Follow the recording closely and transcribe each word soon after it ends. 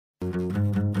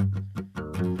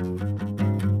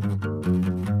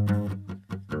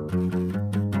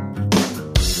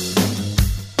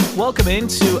Welcome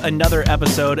into another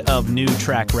episode of New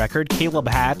Track Record. Caleb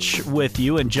Hatch with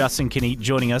you and Justin Kinney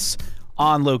joining us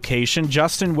on location.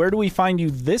 Justin, where do we find you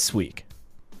this week?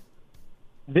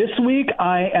 This week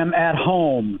I am at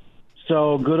home.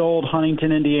 So good old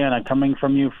Huntington, Indiana, coming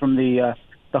from you from the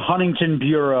Huntington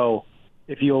Bureau,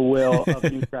 if you will, of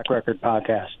New Track Record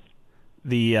podcast.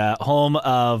 The home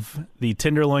of the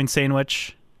tenderloin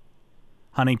sandwich,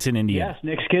 Huntington, Indiana. Yes,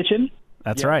 Nick's Kitchen.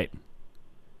 That's right.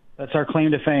 That's our claim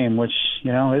to fame, which,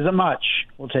 isn't much.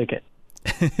 We'll take it.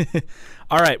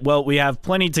 All right. Well, we have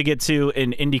plenty to get to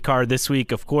in IndyCar this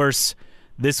week. Of course,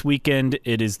 this weekend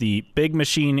it is the Big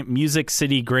Machine Music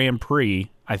City Grand Prix.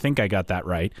 I think I got that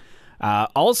right.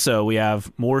 Also, we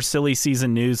have more silly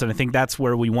season news, and I think that's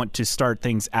where we want to start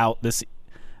things out this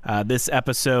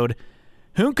episode.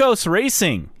 Juncos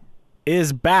Racing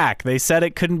is back. They said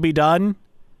it couldn't be done,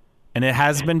 and it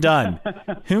has been done.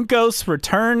 Juncos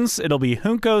returns. It'll be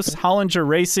Juncos Hollinger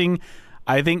Racing.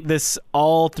 I think this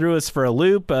all threw us for a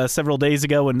loop several days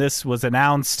ago when this was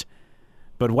announced.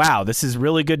 But wow, this is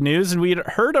really good news. And we had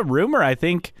heard a rumor, I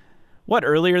think,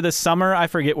 earlier this summer? I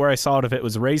forget where I saw it, if it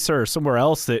was Racer or somewhere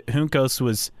else, that Juncos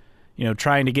was,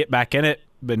 trying to get back in it.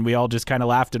 And we all just kind of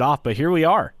laughed it off. But here we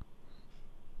are.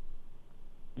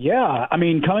 Yeah,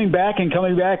 coming back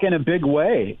in a big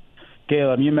way.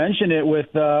 Caleb, you mentioned it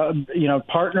with,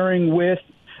 partnering with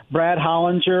Brad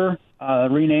Hollinger,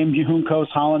 renamed Juncos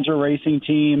Hollinger Racing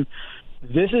Team.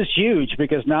 This is huge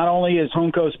because not only is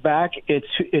Juncos back,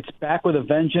 it's back with a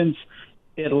vengeance.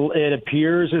 It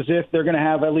appears as if they're going to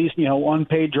have at least, one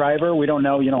paid driver. We don't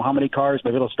know, how many cars.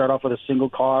 Maybe it'll start off with a single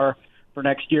car for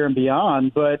next year and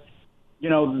beyond. But,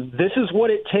 this is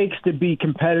what it takes to be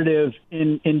competitive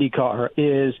in IndyCar,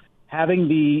 is having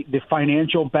the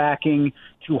financial backing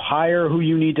to hire who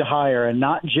you need to hire, and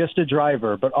not just a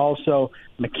driver, but also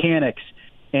mechanics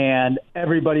and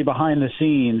everybody behind the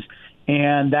scenes.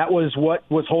 And that was what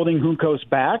was holding Juncos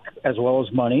back, as well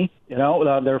as money,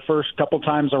 their first couple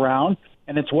times around.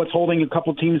 And it's what's holding a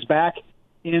couple teams back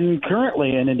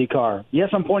currently in IndyCar. Yes,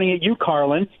 I'm pointing at you,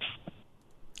 Carlin.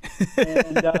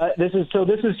 And this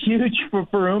is huge for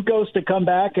Juncos to come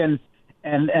back and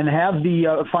have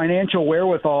the financial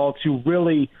wherewithal to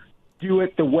really do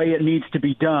it the way it needs to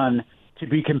be done to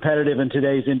be competitive in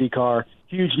today's IndyCar.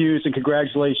 Huge news, and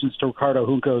congratulations to Ricardo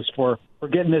Juncos for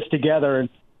getting this together.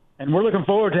 And we're looking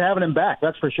forward to having him back,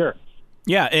 that's for sure.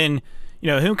 Yeah, and,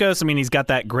 Juncos, he's got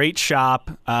that great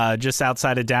shop just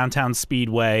outside of downtown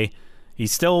Speedway. He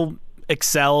still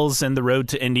excels in the road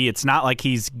to Indy. It's not like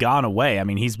he's gone away.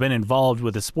 He's been involved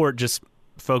with the sport, just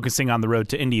focusing on the road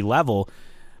to Indy level.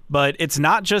 But it's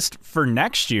not just for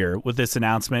next year with this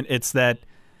announcement. It's that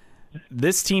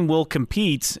this team will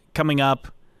compete coming up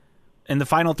in the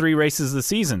final three races of the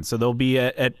season. So they'll be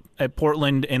at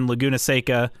Portland and Laguna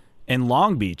Seca and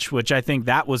Long Beach, which I think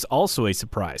that was also a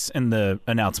surprise in the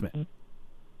announcement.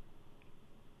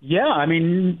 Yeah,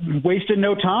 wasted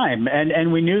no time.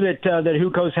 And we knew that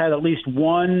Juncos had at least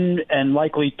one and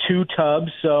likely two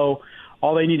tubs. So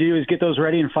all they need to do is get those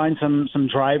ready and find some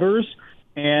drivers.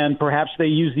 And perhaps they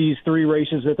use these three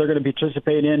races that they're going to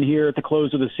participate in here at the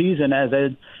close of the season as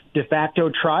a de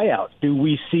facto tryout. Do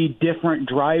we see different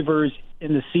drivers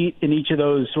in the seat in each of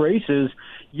those races?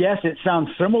 Yes, it sounds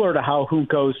similar to how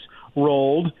Juncos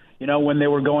rolled, when they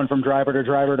were going from driver to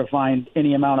driver to find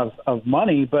any amount of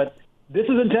money. But this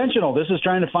is intentional. This is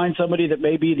trying to find somebody that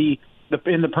may be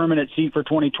in the permanent seat for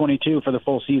 2022 for the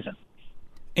full season.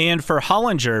 And for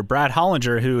Hollinger, Brad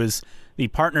Hollinger, who is the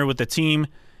partner with the team,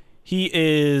 he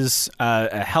is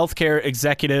a healthcare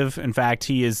executive. In fact,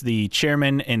 he is the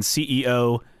chairman and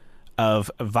CEO of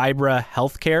Vibra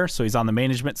Healthcare. So he's on the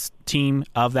management team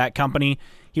of that company.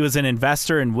 He was an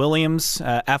investor in Williams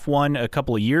F1 a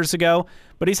couple of years ago,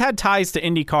 but he's had ties to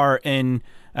IndyCar in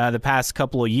the past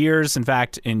couple of years. In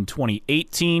fact, in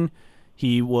 2018,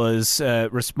 he was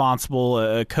responsible,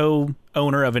 a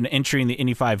co-owner of an entry in the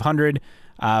Indy 500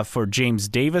 for James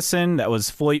Davison. That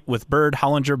was Foyt with Bird,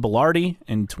 Hollinger, Bilardi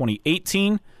in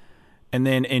 2018. And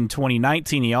then in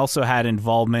 2019, he also had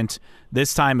involvement,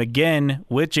 this time again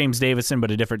with James Davison, but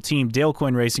a different team, Dale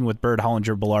Coyne Racing with Bird,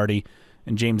 Hollinger, Bilardi,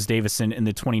 and James Davison in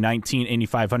the 2019 Indy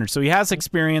 500. So he has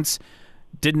experience.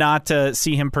 Did not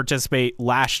see him participate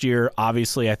last year.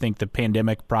 Obviously, I think the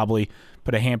pandemic probably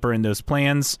put a hamper in those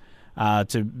plans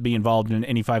to be involved in an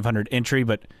Indy 500 entry,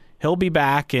 but he'll be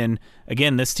back. And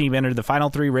again, this team entered the final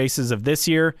three races of this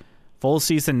year, full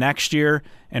season next year.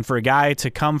 And for a guy to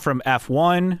come from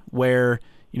F1, where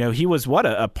he was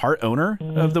a part owner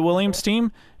of the Williams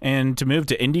team, and to move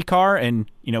to IndyCar and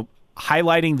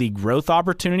highlighting the growth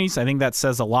opportunities, I think that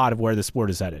says a lot of where the sport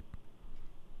is headed.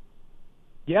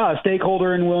 Yeah, a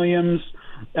stakeholder in Williams,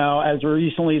 as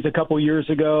recently as a couple years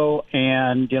ago.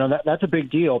 And, that's a big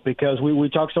deal because we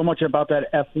talk so much about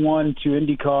that F1 to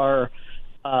IndyCar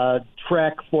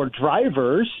trek for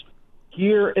drivers.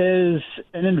 Here is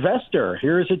an investor.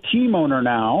 Here is a team owner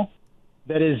now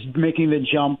that is making the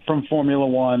jump from Formula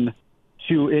One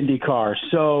to IndyCar.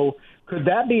 So could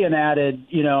that be an added,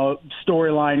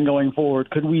 storyline going forward?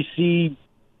 Could we see,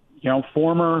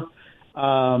 former,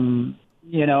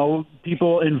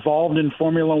 people involved in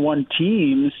Formula One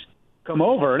teams come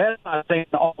over? And that's not saying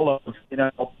all of,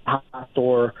 Haas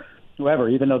or whoever,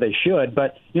 even though they should.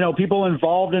 But, people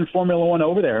involved in Formula One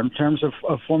over there in terms of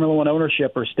Formula One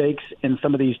ownership or stakes in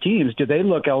some of these teams, do they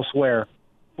look elsewhere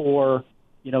for,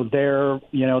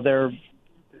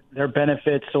 their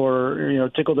benefits or,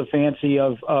 tickle the fancy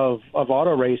of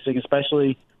auto racing,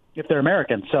 especially if they're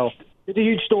American? So it's a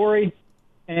huge story,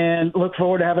 and look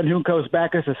forward to having Juncos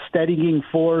back as a steadying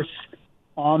force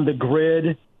on the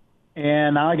grid.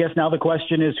 And I guess now the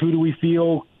question is, who do we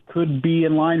feel could be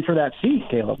in line for that seat,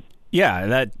 Caleb?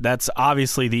 Yeah, that's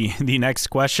obviously the next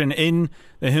question. In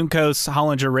the Juncos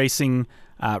Hollinger Racing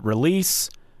release,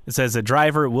 it says a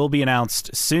driver will be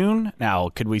announced soon. Now,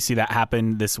 could we see that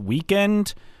happen this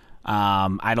weekend?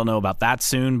 I don't know about that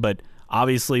soon, but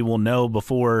obviously we'll know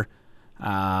before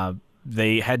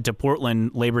they head to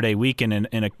Portland Labor Day weekend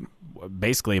in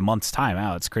basically a month's time.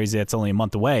 Wow, it's crazy that's only a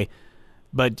month away.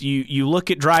 But you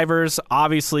look at drivers,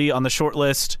 obviously on the short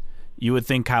list, you would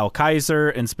think Kyle Kaiser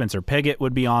and Spencer Pigot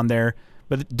would be on there.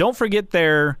 But don't forget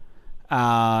their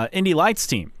Indy Lights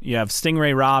team. You have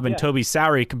Stingray Robb and Toby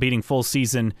Sowery competing full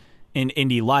season in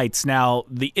Indy Lights. Now,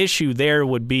 the issue there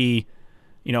would be,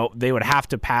 they would have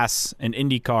to pass an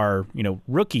IndyCar,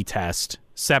 rookie test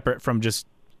separate from just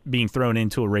being thrown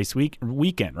into a race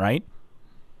weekend, right?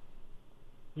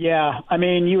 Yeah, I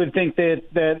mean, you would think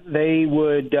that they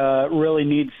would really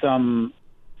need some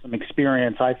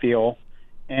experience, I feel.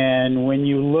 And when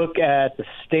you look at the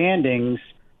standings,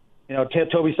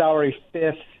 Toby Sowery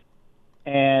 5th,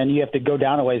 and you have to go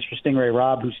down a ways for Stingray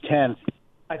Robb, who's 10th.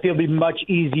 I feel it'd be much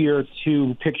easier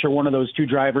to picture one of those two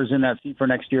drivers in that seat for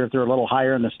next year if they're a little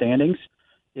higher in the standings.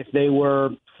 If they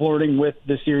were flirting with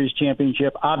the series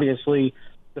championship, obviously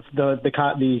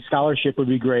the scholarship would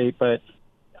be great, but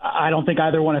I don't think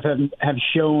either one of them have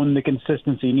shown the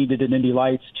consistency needed in Indy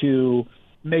Lights to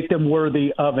make them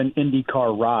worthy of an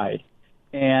IndyCar ride.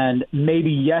 And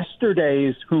maybe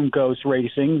yesterday's Juncos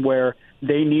Racing, where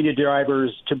they needed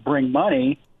drivers to bring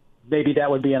money, maybe that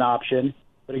would be an option.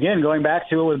 But again, going back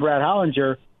to it with Brad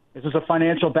Hollinger, this is a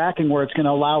financial backing where it's going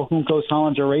to allow Juncos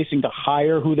Hollinger Racing to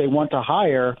hire who they want to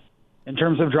hire in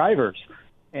terms of drivers.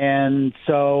 And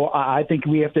so I think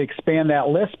we have to expand that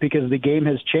list because the game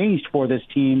has changed for this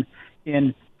team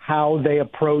in how they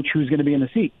approach who's going to be in the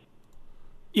seat.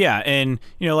 Yeah, and,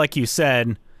 like you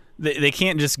said, they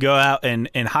can't just go out and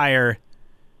hire,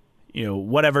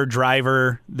 whatever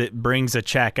driver that brings a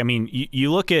check. I mean,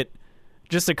 you look at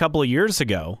just a couple of years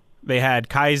ago, they had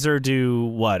Kaiser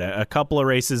do, a couple of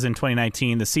races in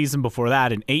 2019. The season before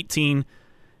that, in 18,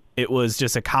 it was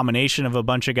just a combination of a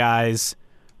bunch of guys.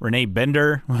 Renee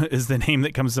Bender is the name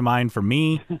that comes to mind for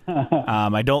me.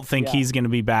 I don't think he's going to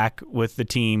be back with the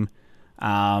team.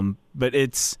 But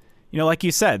it's, like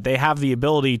you said, they have the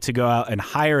ability to go out and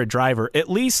hire a driver. At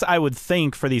least I would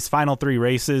think for these final three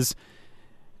races,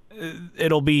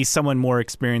 it'll be someone more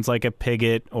experienced like a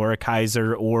Pigot or a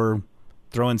Kaiser or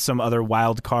throw in some other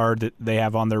wild card that they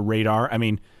have on their radar. I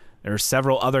mean, there are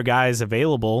several other guys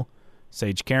available.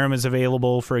 Sage Karam is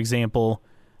available, for example.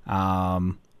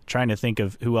 Trying to think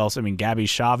of who else. I mean, Gabby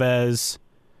Chavez,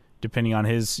 depending on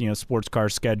his, sports car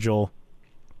schedule.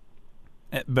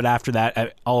 But after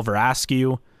that, Oliver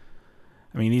Askew.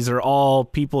 I mean, these are all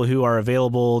people who are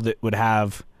available that would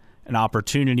have an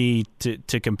opportunity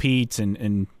to compete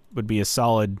and would be a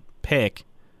solid pick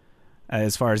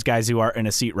as far as guys who are in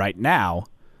a seat right now.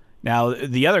 Now,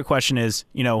 the other question is,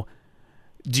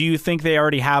 do you think they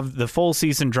already have the full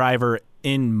season driver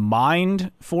in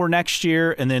mind for next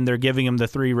year and then they're giving them the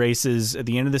 3 races at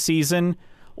the end of the season?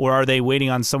 Or are they waiting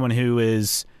on someone who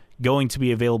is going to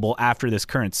be available after this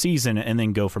current season and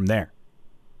then go from there?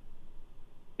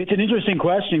 It's an interesting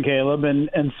question, Caleb, and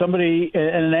somebody,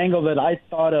 and an angle that I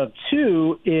thought of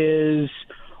too is,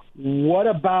 what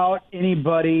about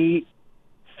anybody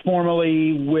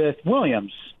formerly with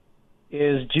Williams?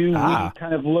 Do we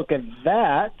kind of look at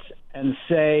that and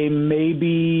say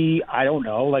maybe, I don't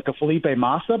know, like a Felipe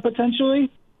Massa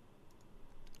potentially?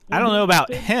 I don't know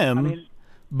about him,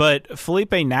 but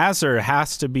Felipe Nasr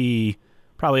has to be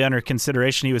probably under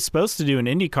consideration. He was supposed to do an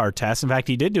IndyCar test. In fact,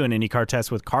 he did do an IndyCar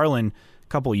test with Carlin a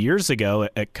couple years ago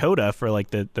at COTA for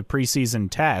like the preseason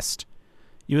test.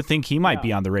 you would think he might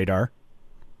be on the radar.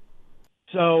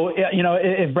 So,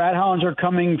 if Brad Hollinger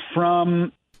coming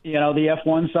from, the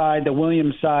F1 side, the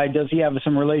Williams side, does he have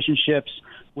some relationships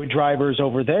with drivers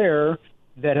over there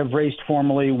that have raced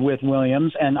formally with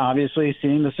Williams? And obviously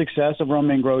seeing the success of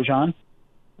Romain Grosjean,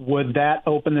 would that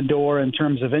open the door in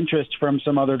terms of interest from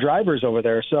some other drivers over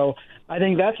there? So I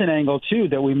think that's an angle, too,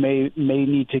 that we may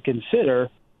need to consider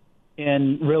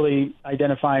in really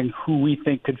identifying who we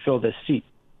think could fill this seat.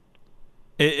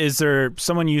 Is there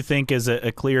someone you think is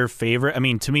a clear favorite? I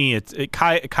mean, to me,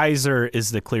 Kaiser is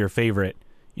the clear favorite,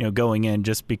 going in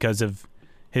just because of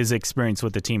his experience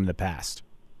with the team in the past.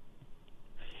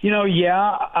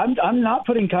 I'm not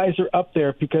putting Kaiser up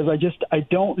there because I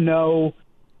don't know.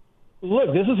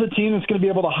 Look, this is a team that's going to be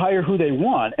able to hire who they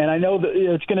want, and I know that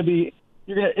it's going to be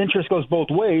interest goes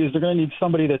both ways. They're going to need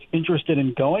somebody that's interested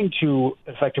in going to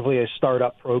effectively a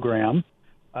startup program,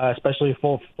 especially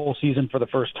full season for the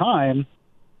first time.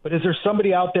 But is there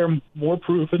somebody out there more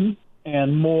proven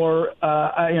and more,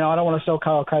 I don't want to sell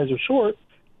Kyle Kaiser short,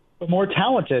 but more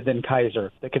talented than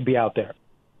Kaiser that could be out there?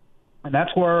 And that's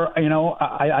where,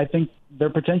 I think there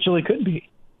potentially could be.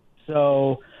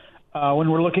 So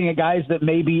when we're looking at guys that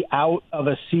may be out of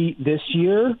a seat this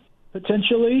year,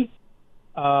 potentially,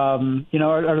 are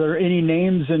there any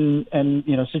names and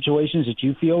situations that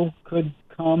you feel could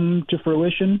come to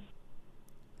fruition?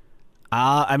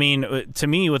 To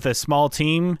me, with a small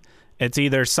team, it's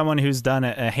either someone who's done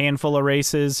a handful of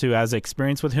races who has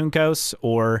experience with Juncos,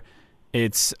 or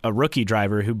it's a rookie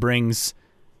driver who brings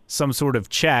some sort of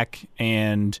check,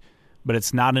 but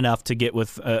it's not enough to get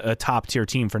with a top-tier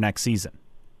team for next season.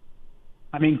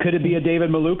 I mean, could it be a David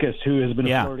Malukas who has been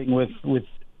flirting with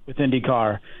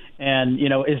IndyCar and,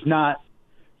 is not,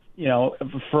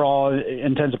 for all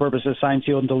intents and purposes, signed,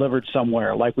 sealed, and delivered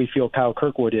somewhere like we feel Kyle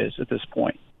Kirkwood is at this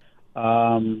point?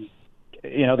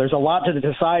 There's a lot to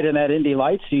decide in that Indy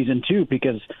Lights season, too,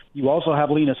 because you also have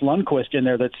Linus Lundqvist in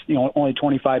there that's, only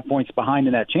 25 points behind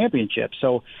in that championship.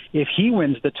 So if he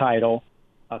wins the title,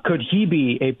 could he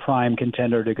be a prime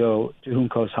contender to go to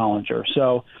Juncos Hollinger?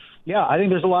 So, yeah, I think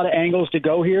there's a lot of angles to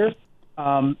go here.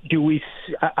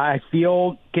 I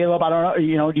feel, Caleb, I don't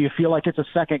know, do you feel like it's a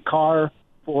second car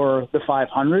for the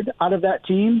 500 out of that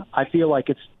team? I feel like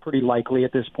it's pretty likely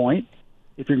at this point,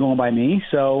 if you're going by me.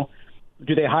 So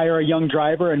do they hire a young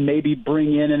driver and maybe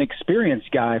bring in an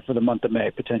experienced guy for the month of May,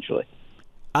 potentially?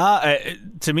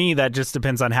 To me, that just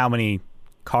depends on how many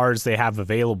cars they have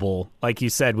available. Like you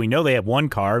said, we know they have one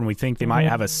car, and we think they might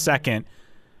have a second.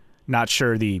 Not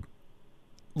sure the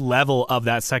level of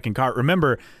that second car.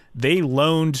 Remember, they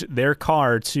loaned their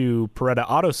car to Paretta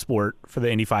Autosport for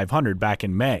the Indy 500 back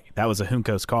in May. That was a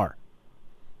Juncos car.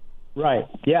 Right.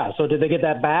 Yeah. So did they get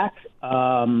that back?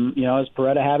 Does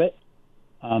Paretta have it?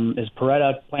 Is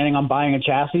Paretta planning on buying a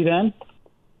chassis then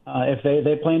if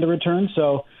they plan to return?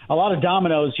 So a lot of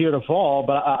dominoes here to fall,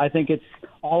 but I think it's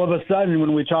all of a sudden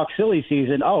when we talk silly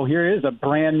season, here is a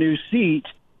brand new seat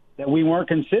that we weren't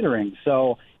considering.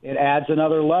 So it adds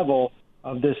another level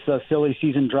of this silly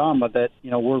season drama that,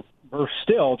 we're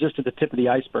still just at the tip of the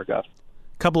iceberg of.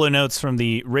 Couple of notes from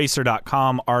the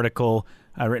Racer.com article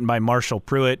written by Marshall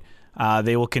Pruitt.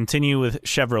 They will continue with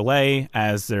Chevrolet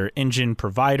as their engine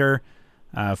provider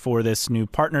for this new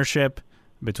partnership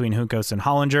between Juncos and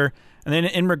Hollinger. And then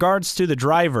in regards to the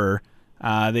driver,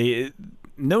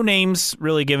 no names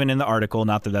really given in the article,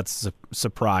 not that that's a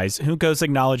surprise. Juncos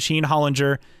acknowledged he and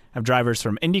Hollinger have drivers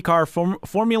from IndyCar,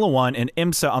 Formula One, and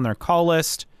IMSA on their call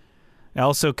list. They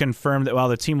also confirmed that while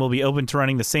the team will be open to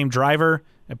running the same driver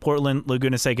at Portland,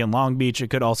 Laguna Seca, and Long Beach, it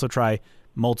could also try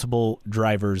multiple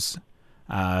drivers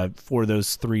for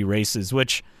those three races,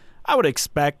 which I would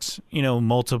expect,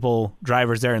 multiple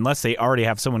drivers there, unless they already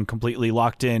have someone completely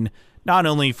locked in, not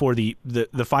only for the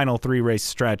final three-race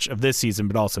stretch of this season,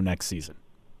 but also next season.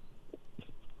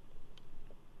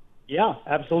 Yeah,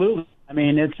 absolutely. I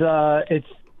mean, it's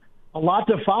a lot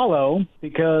to follow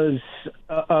because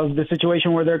of the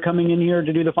situation where they're coming in here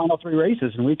to do the final three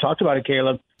races. And we talked about it,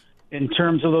 Caleb, in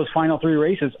terms of those final three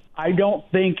races. I don't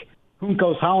think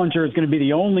Juncos Hollinger is going to be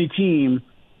the only team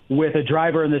with a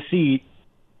driver in the seat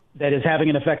that is having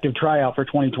an effective tryout for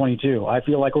 2022. I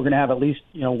feel like we're going to have at least,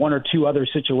 one or two other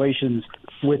situations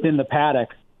within the paddock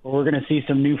where we're going to see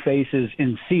some new faces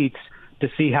in seats to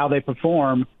see how they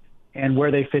perform and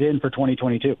where they fit in for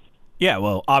 2022. Yeah,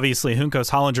 well, obviously, Juncos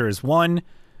Hollinger is one.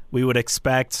 We would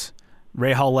expect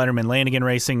Rahal Letterman Lanigan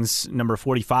Racing's number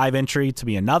 45 entry to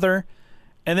be another.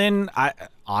 And then,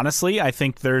 I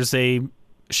think there's a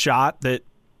shot that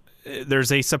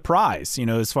there's a surprise,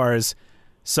 as far as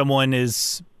someone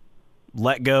is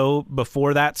let go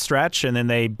before that stretch, and then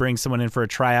they bring someone in for a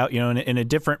tryout, in a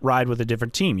different ride with a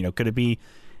different team. Could it be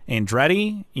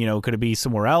Andretti? Could it be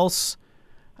somewhere else?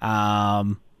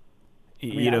 To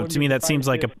me, that seems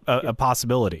like a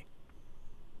possibility.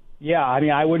 Yeah,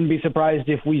 I wouldn't be surprised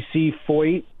if we see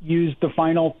Foyt use the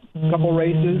final couple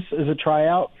races as a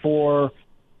tryout for,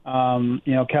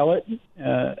 Kellett.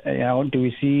 Do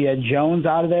we see Ed Jones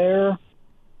out of there?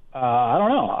 I don't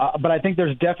know, but I think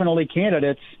there's definitely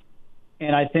candidates.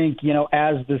 And I think,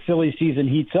 as the silly season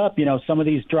heats up, some of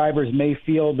these drivers may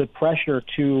feel the pressure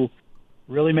to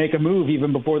really make a move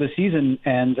even before the season,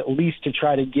 and at least to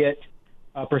try to get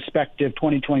a prospective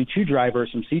 2022 driver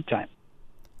some seat time.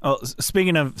 Oh,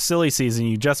 speaking of silly season,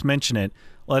 you just mentioned it.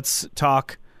 Let's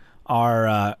talk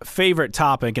our favorite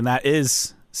topic, and that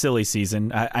is silly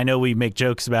season. I know we make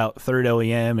jokes about third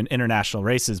OEM and international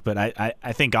races, but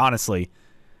I think, honestly,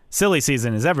 silly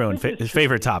season is everyone's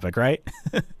favorite topic, right?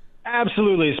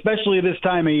 Absolutely, especially this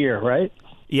time of year, right?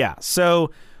 Yeah.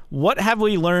 So what have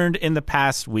we learned in the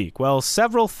past week? Well,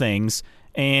 several things,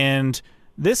 and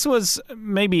this was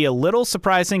maybe a little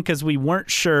surprising because we weren't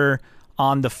sure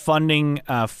on the funding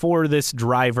for this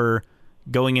driver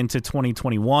going into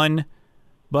 2021,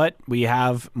 but we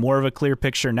have more of a clear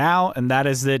picture now, and that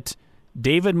is that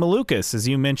David Malukas, as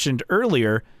you mentioned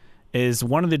earlier, is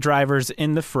one of the drivers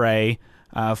in the fray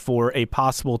for a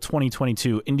possible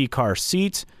 2022 IndyCar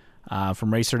seat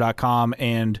from Racer.com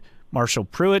and Marshall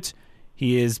Pruitt.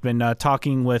 He has been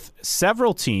talking with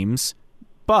several teams,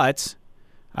 but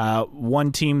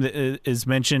one team that is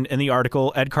mentioned in the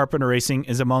article, Ed Carpenter Racing,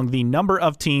 is among the number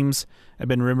of teams that have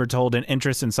been rumored to hold an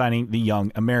interest in signing the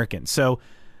young American. So,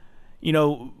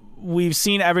 we've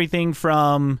seen everything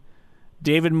from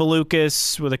David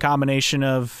Malukas with a combination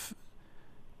of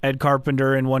Ed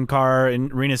Carpenter in one car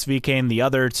and Rinus VeeKay in the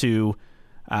other, to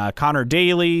Connor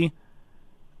Daly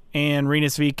and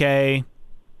Rinus VeeKay,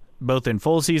 both in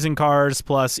full season cars,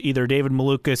 plus either David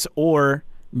Malukas or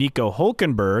Nico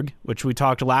Hülkenberg, which we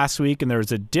talked last week, and there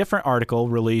was a different article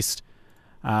released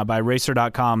by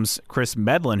Racer.com's Chris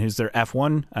Medlin, who's their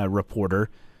F1 reporter,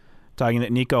 talking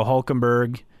that Nico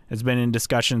Hülkenberg has been in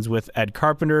discussions with Ed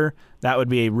Carpenter. That would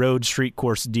be a road street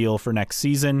course deal for next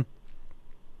season.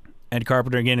 Ed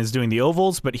Carpenter, again, is doing the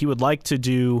ovals, but he would like to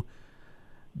do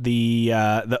the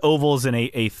ovals in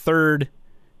a third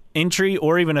entry,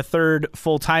 or even a third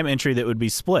full-time entry that would be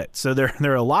split. So there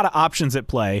are a lot of options at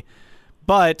play.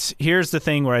 But here's the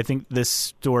thing where I think this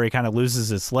story kind of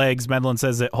loses its legs. Medlin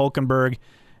says that Hülkenberg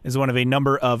is one of a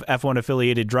number of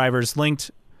F1-affiliated drivers linked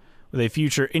with a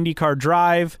future IndyCar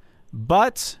drive,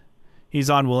 but he's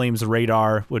on Williams'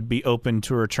 radar, would be open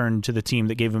to a return to the team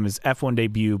that gave him his F1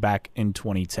 debut back in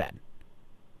 2010.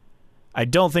 I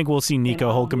don't think we'll see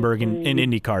Nico Hülkenberg in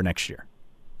IndyCar next year.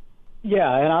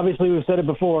 Yeah, and obviously we've said it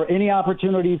before, any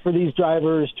opportunity for these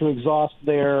drivers to exhaust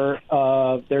their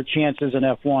chances in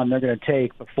F1, they're going to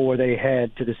take before they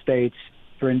head to the States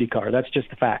for IndyCar. That's just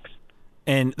the facts.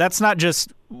 And that's not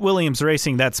just Williams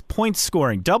Racing, that's points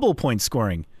scoring, double point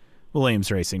scoring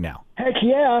Williams Racing now. Heck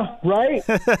yeah, right?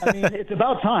 It's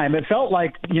about time. It felt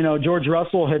like, George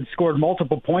Russell had scored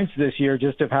multiple points this year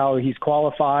just of how he's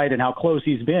qualified and how close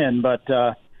he's been, but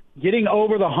getting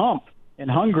over the hump in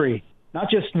Hungary, not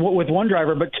just with one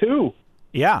driver, but two.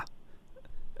 Yeah.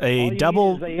 A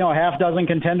double. Is, a half dozen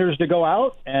contenders to go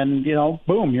out, and,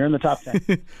 boom, you're in the top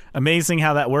 10. Amazing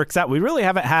how that works out. We really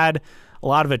haven't had a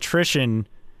lot of attrition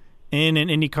in an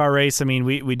IndyCar race.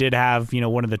 We did have,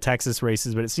 one of the Texas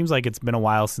races, but it seems like it's been a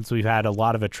while since we've had a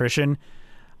lot of attrition.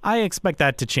 I expect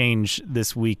that to change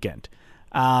this weekend.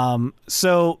 That's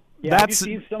have you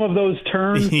seen some of those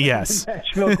turns? Yes. In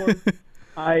Nashville course?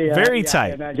 Very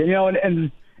tight. I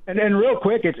imagine. And real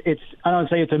quick, it's I don't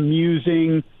say it's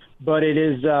amusing, but it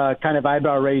is kind of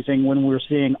eyebrow raising when we're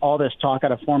seeing all this talk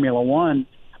out of Formula One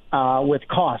with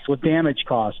costs, with damage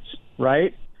costs,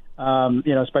 right?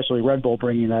 Especially Red Bull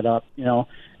bringing that up,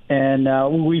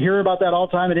 and we hear about that all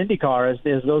the time at IndyCar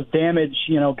as those damage,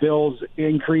 bills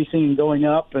increasing and going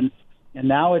up, and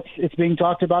now it's being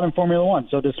talked about in Formula One.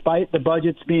 So despite the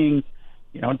budgets being,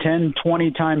 10,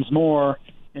 20 times more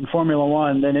in Formula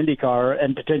One than IndyCar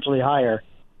and potentially higher,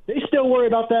 they still worry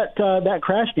about that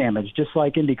crash damage, just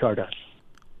like IndyCar does.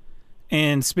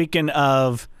 And speaking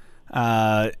of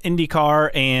IndyCar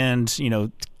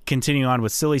and, continuing on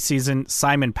with silly season,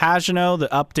 Simon Pagenaud, the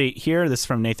update here, this is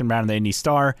from Nathan Brown of the Indy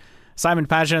Star. Simon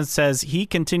Pagenaud says he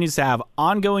continues to have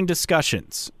ongoing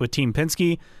discussions with Team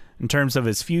Penske in terms of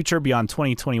his future beyond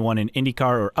 2021 in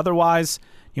IndyCar or otherwise.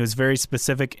 He was very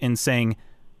specific in saying,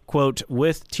 quote,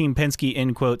 with Team Penske,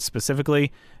 end quote,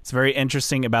 specifically. It's very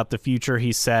interesting about the future,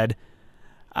 he said.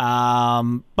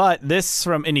 But this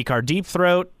from IndyCar Deep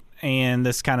Throat, and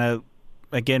this kind of,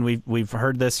 again, we've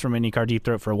heard this from IndyCar Deep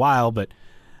Throat for a while, but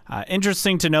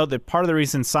interesting to note that part of the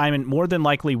reason Simon more than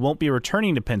likely won't be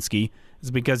returning to Penske is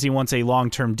because he wants a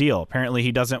long-term deal. Apparently,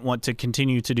 he doesn't want to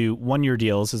continue to do one-year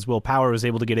deals, as Will Power was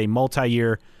able to get a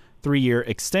multi-year, 3-year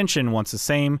extension once the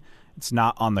same. It's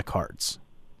not on the cards.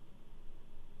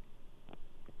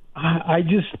 I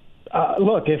just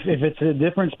look, if it's a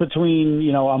difference between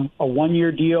a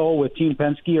 1-year deal with Team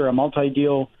Penske or a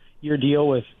multi-year deal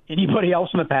with anybody else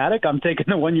in the paddock, I'm taking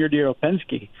the 1-year deal with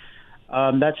Penske.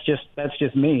 That's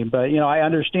just me. But I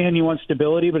understand you want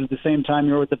stability, but at the same time,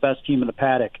 you're with the best team in the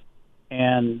paddock.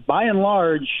 And by and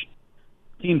large,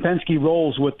 Team Penske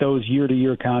rolls with those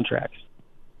year-to-year contracts.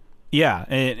 Yeah,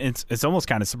 it's almost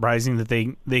kind of surprising that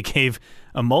they gave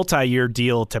a multi-year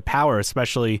deal to Power,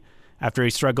 especially after he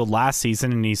struggled last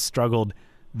season, and he struggled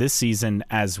this season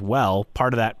as well.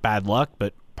 Part of that bad luck,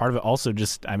 but part of it also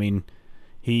just,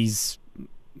 he's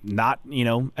not,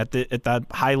 at the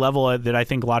high level that I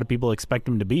think a lot of people expect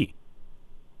him to be.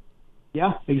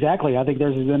 Yeah, exactly. I think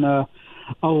there's been a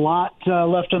lot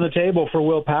left on the table for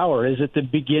Will Power. Is it the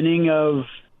beginning of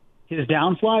his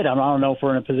downslide? I don't know if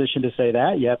we're in a position to say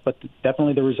that yet, but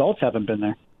definitely the results haven't been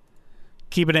there.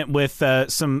 Keeping it with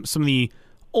some of the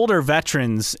older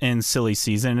veterans in silly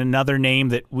season, another name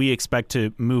that we expect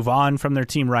to move on from their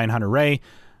team, Ryan Hunter-Reay,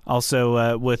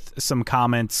 also with some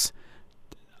comments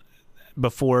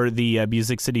before the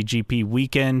Music City GP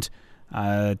weekend,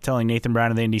 telling Nathan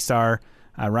Brown of the Indy Star,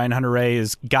 Ryan Hunter-Reay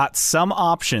has got some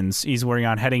options he's working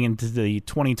on heading into the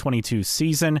 2022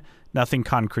 season. Nothing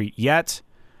concrete yet.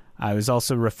 He was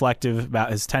also reflective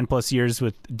about his 10-plus years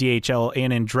with DHL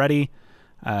and Andretti.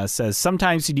 Says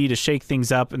sometimes you need to shake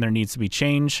things up and there needs to be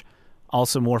change.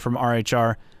 Also more from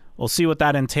RHR. We'll see what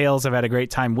that entails. I've had a great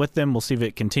time with them. We'll see if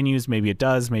it continues. Maybe it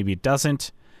does. Maybe it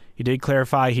doesn't. He did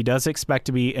clarify he does expect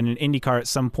to be in an IndyCar at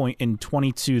some point in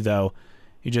 22, though.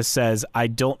 He just says, I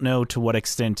don't know to what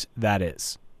extent that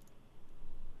is.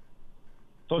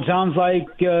 So it sounds like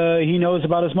he knows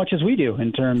about as much as we do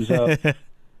in terms of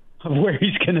where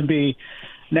he's going to be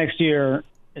next year.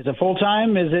 Is it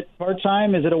full-time? Is it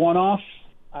part-time? Is it a one-off?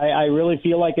 I really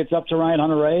feel like it's up to Ryan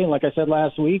Hunter-Reay. Like I said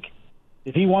last week,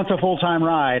 if he wants a full-time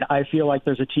ride, I feel like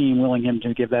there's a team willing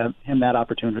to give him that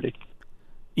opportunity.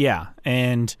 Yeah,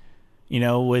 and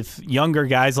with younger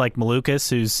guys like Malukas,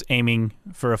 who's aiming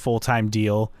for a full-time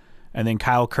deal, and then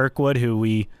Kyle Kirkwood, who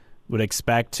we would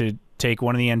expect to take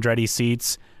one of the Andretti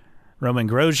seats, Roman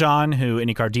Grosjean, who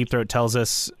IndyCar Deep Throat tells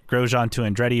us Grosjean to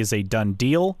Andretti is a done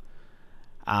deal.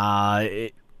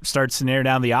 It starts to narrow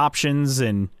down the options,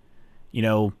 and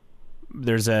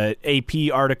there's a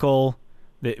AP article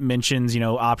that mentions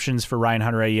options for Ryan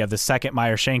Hunter-Reay. You have the second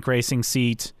Meyer Shank Racing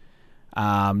seat.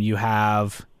 You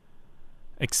have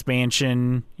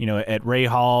expansion, at Ray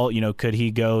Hall. Could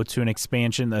he go to an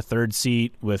expansion, the third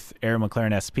seat with Arrow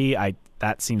McLaren SP?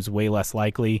 That seems way less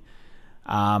likely.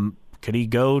 Could he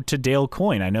go to Dale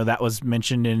Coyne? I know that was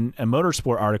mentioned in a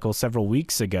motorsport article several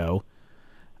weeks ago.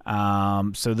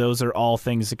 So those are all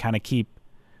things to kind of keep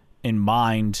in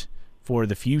mind for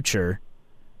the future.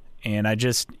 And I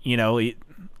just,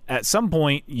 at some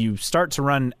point you start to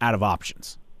run out of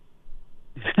options.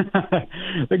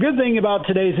 The good thing about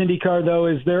today's IndyCar, though,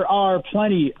 is there are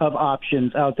plenty of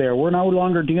options out there. We're no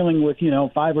longer dealing with,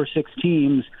 5 or 6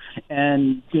 teams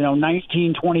and,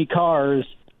 19, 20 cars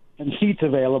and seats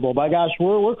available. By gosh,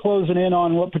 we're closing in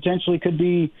on what potentially could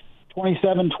be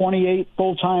 27, 28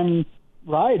 full-time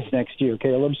rides next year,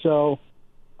 Caleb. So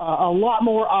a lot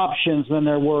more options than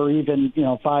there were even,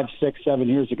 5, 6, 7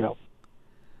 years ago.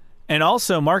 And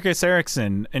also, Marcus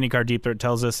Ericsson, IndyCar Deep Throat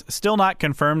tells us, still not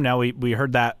confirmed. Now, we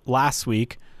heard that last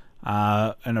week in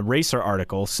a Racer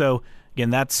article. So, again,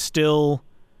 that's still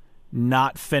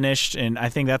not finished, and I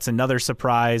think that's another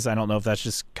surprise. I don't know if that's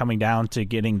just coming down to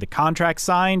getting the contract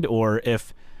signed or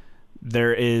if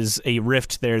there is a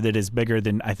rift there that is bigger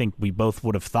than I think we both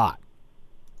would have thought.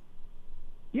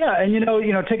 Yeah, and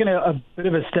taking a bit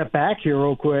of a step back here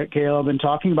real quick, Caleb, and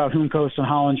talking about Juncos and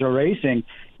Hollinger Racing,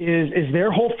 is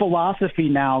their whole philosophy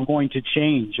now going to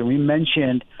change? And we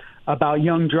mentioned about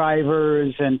young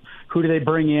drivers and who do they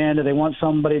bring in? Do they want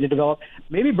somebody to develop?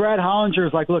 Maybe Brad Hollinger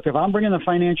is like, look, if I'm bringing the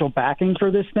financial backing for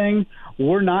this thing,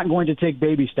 we're not going to take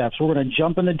baby steps. We're going to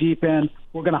jump in the deep end.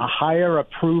 We're going to hire a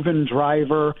proven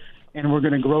driver, and we're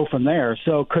going to grow from there.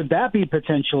 So could that be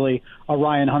potentially a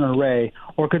Ryan Hunter-Reay,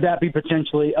 or could that be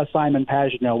potentially a Simon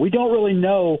Pagenaud? We don't really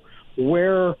know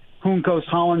where Juncos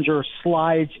Hollinger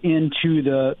slides into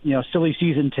the silly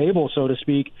season table, so to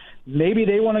speak. Maybe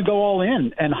they want to go all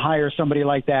in and hire somebody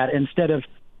like that instead of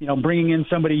bringing in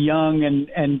somebody young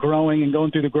and growing and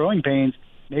going through the growing pains.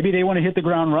 Maybe they want to hit the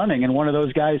ground running, and one of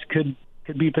those guys could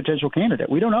be a potential candidate.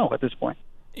 We don't know at this point.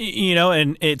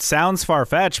 And it sounds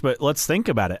far-fetched, but let's think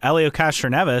about it. Elio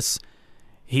Castroneves,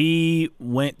 he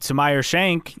went to Meyer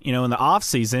Shank, in the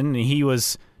offseason, and he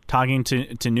was talking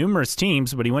to numerous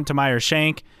teams, but he went to Meyer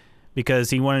Shank because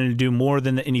he wanted to do more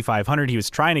than the Indy 500. He was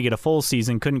trying to get a full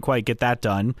season, couldn't quite get that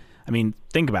done. I mean,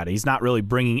 think about it. He's not really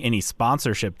bringing any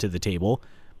sponsorship to the table,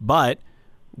 but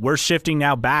we're shifting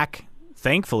now back,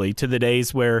 thankfully, to the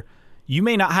days where you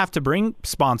may not have to bring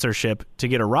sponsorship to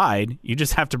get a ride. You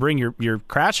just have to bring your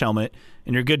crash helmet,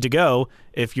 and you're good to go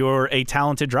if you're a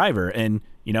talented driver. And,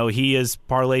 he has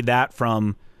parlayed that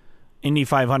from Indy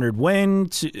 500 win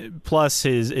plus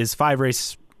his five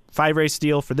race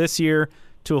deal for this year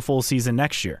to a full season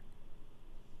next year.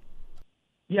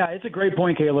 Yeah, it's a great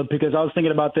point, Caleb, because I was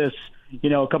thinking about this,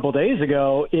 a couple of days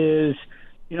ago is,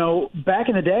 back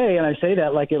in the day, and I say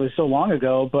that like it was so long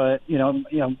ago, but,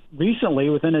 recently,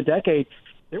 within a decade,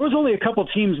 there was only a couple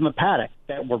teams in the paddock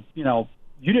that were,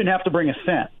 you didn't have to bring a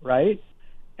cent, right?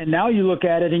 And now you look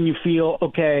at it and you feel,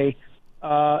 okay,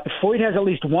 Foyt has at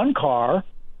least one car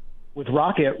with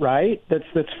Rocket, right,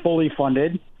 that's fully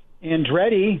funded.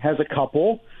 Andretti has a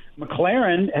couple.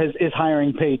 McLaren is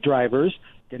hiring paid drivers.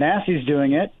 Ganassi's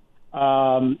doing it.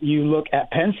 You look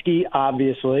at Penske,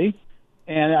 obviously.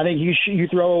 And I think you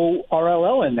throw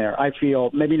RLL in there. I feel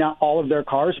maybe not all of their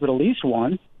cars, but at least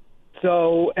one.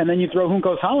 So, and then you throw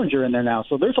Juncos Hollinger in there now.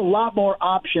 So there's a lot more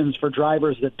options for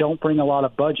drivers that don't bring a lot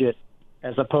of budget,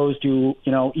 as opposed to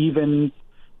even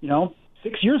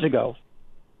 6 years ago.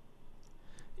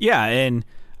 Yeah, and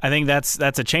I think that's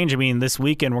a change. I mean, this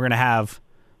weekend we're going to have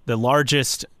the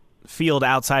largest field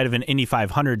outside of an Indy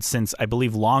 500 since, I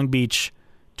believe, Long Beach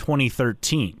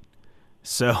 2013.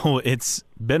 So it's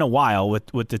been a while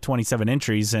with the 27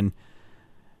 entries, and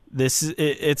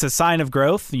it's a sign of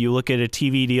growth. You look at a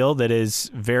TV deal that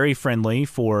is very friendly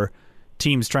for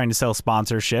teams trying to sell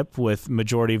sponsorship with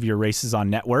majority of your races on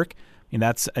network. I mean,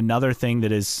 that's another thing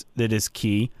that is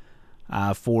key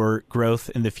for growth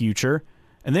in the future.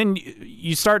 And then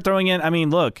you start throwing in, I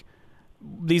mean, look,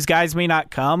 these guys may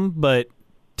not come, but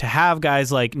to have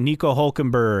guys like Nico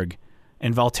Hulkenberg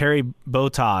and Valtteri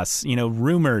Bottas,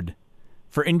 rumored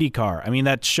for IndyCar, I mean,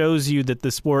 that shows you that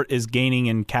the sport is gaining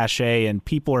in cachet and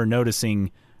people are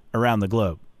noticing around the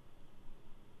globe.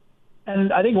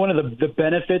 And I think one of the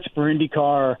benefits for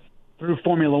IndyCar through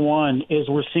Formula One is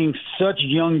we're seeing such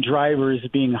young drivers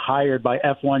being hired by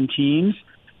F1 teams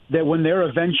that when they're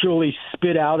eventually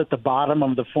spit out at the bottom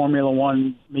of the Formula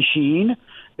One machine,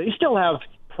 they still have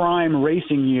prime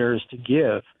racing years to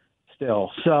give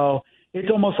still. So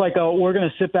it's almost like we're going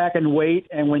to sit back and wait.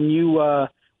 And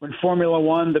when Formula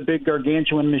One, the big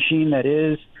gargantuan machine that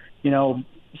is,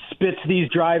 spits these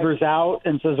drivers out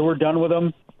and says we're done with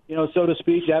them, so to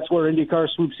speak, that's where IndyCar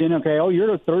swoops in. Okay,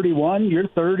 you're 31, you're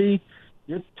 30,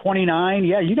 you're 29.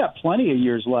 Yeah, you got plenty of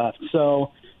years left.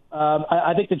 So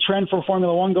I think the trend for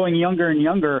Formula One going younger and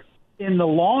younger in the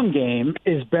long game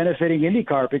is benefiting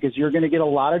IndyCar because you're going to get a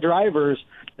lot of drivers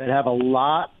that have a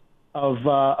lot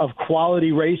of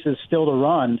quality races still to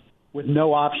run with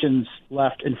no options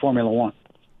left in Formula One.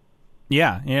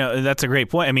 Yeah, that's a great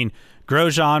point. I mean,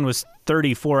 Grosjean was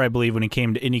 34, I believe, when he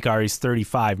came to IndyCar. He's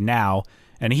 35 now,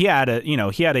 and he had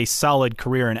a solid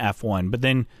career in F1. But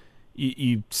then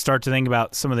you start to think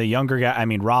about some of the younger guys. I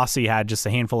mean, Rossi had just a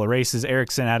handful of races.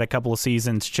 Ericsson had a couple of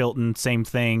seasons. Chilton, same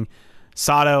thing.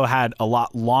 Sato had a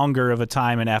lot longer of a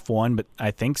time in F1, but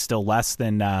I think still less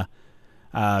than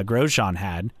Grosjean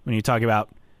had. When you talk about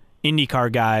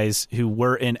IndyCar guys who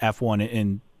were in F1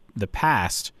 in the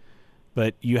past,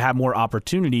 but you have more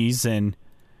opportunities. And,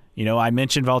 I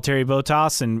mentioned Valtteri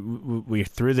Bottas, and we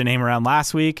threw the name around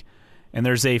last week. And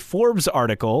there's a Forbes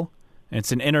article.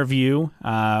 It's an interview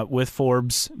with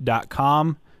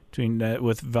Forbes.com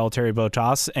with Valtteri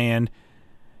Bottas. And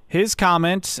his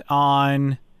comment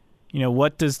on,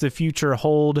 what does the future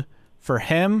hold for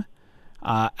him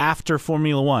after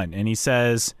Formula One. And he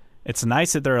says, it's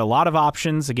nice that there are a lot of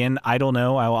options. Again, I don't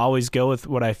know. I will always go with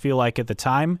what I feel like at the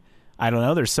time. I don't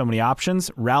know. There's so many options.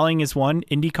 Rallying is one.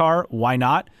 IndyCar, why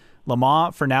not? Le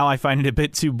Mans, for now, I find it a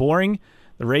bit too boring.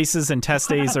 The races and test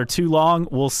days are too long.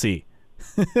 We'll see.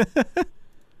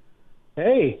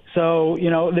 Hey, so,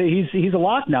 he's a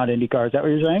lock now to IndyCar. Is that what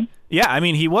you're saying? Yeah, I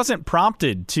mean, he wasn't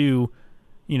prompted to,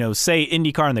 say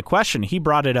IndyCar in the question. He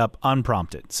brought it up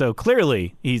unprompted. So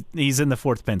clearly, he's in the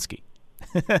fourth Penske.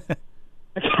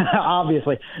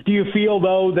 Obviously. Do you feel,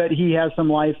 though, that he has some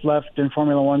life left in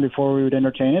Formula One before we would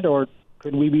entertain it, or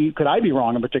could I be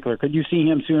wrong in particular? Could you see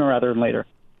him sooner rather than later?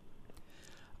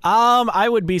 I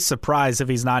would be surprised if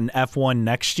he's not in F1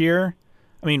 next year.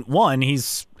 I mean, one,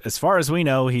 he's, as far as we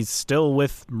know, he's still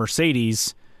with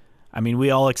Mercedes. I mean, we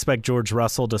all expect George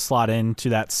Russell to slot into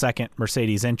that second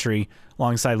Mercedes entry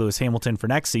alongside Lewis Hamilton for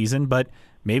next season, but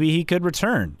maybe he could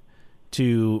return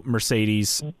to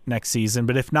Mercedes next season.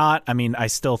 But if not, I mean, I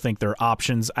still think there are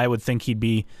options. I would think he'd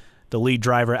be the lead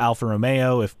driver at Alfa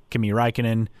Romeo if Kimi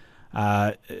Räikkönen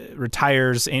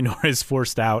retires and or is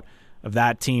forced out of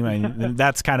that team. I mean,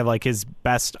 that's kind of like his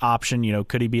best option. You know,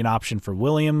 could he be an option for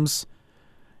Williams?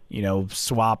 You know,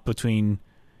 swap between,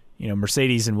 you know,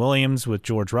 Mercedes and Williams with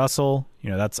George Russell. You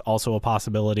know, that's also a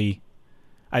possibility.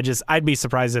 I'd be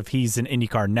surprised if he's in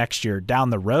IndyCar next year. Down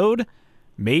the road,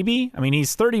 maybe. I mean,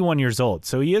 he's 31 years old,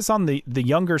 so he is on the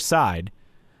younger side.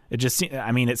 It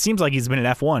seems like he's been in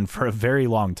F1 for a very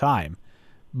long time.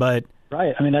 But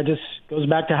right. I mean, that just goes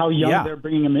back to how young they're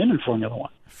bringing him in Formula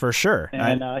One. For sure.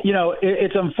 And,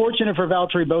 it's unfortunate for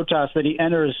Valtteri Bottas that he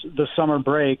enters the summer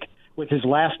break with his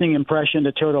lasting impression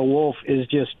to Toto Wolff is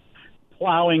just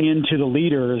plowing into the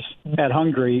leaders at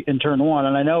Hungary in turn one.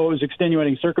 And I know it was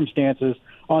extenuating circumstances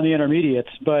on the intermediates,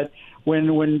 but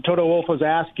when Toto Wolff was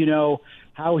asked, you know,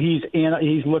 how he's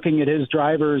looking at his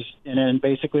drivers and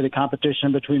basically the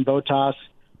competition between Bottas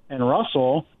and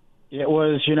Russell, it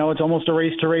was, you know, it's almost a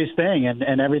race-to-race thing,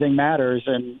 and everything matters.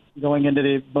 And going into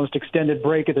the most extended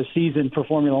break of the season for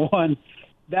Formula One,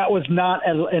 that was not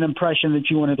an impression that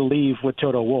you wanted to leave with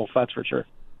Toto Wolff, that's for sure.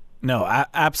 No,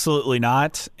 absolutely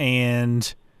not.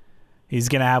 And he's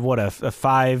going to have, a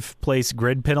 5-place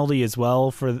grid penalty as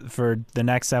well for the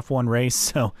next F1 race.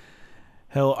 So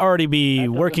he'll already be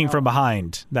working from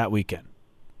behind that weekend.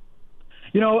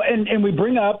 You know, and we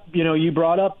bring up, you know, you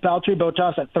brought up Valtteri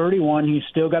Bottas at 31. He's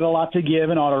still got a lot to give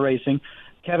in auto racing.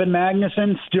 Kevin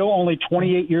Magnussen, still only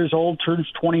 28 years old, turns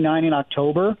 29 in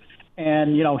October.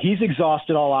 And, you know, he's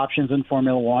exhausted all options in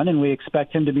Formula One, and we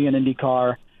expect him to be in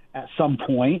IndyCar at some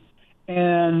point.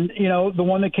 And, you know, the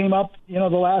one that came up, you know,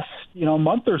 the last, you know,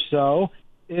 month or so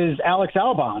is Alex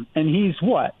Albon. And he's,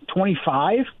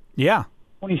 25? Yeah.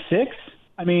 26?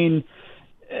 I mean,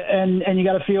 and you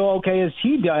got to feel, okay, is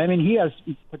he done? I mean, he has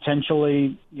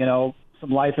potentially, you know, some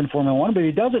life in Formula One, but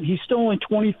he doesn't. He's still only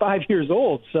 25 years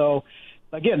old. So,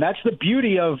 again, that's the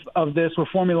beauty of this with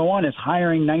Formula One is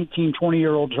hiring 19,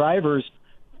 20-year-old drivers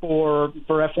for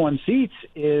F1 seats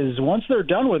is once they're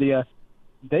done with you,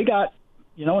 they got,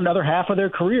 you know, another half of their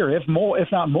career, if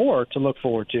not more, to look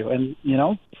forward to. And, you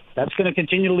know, that's going to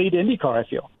continue to lead to IndyCar, I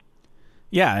feel.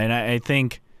 Yeah, and I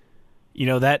think, you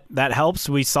know, that helps.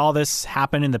 We saw this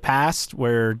happen in the past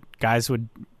where guys would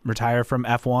retire from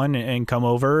F1 and come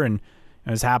over, and it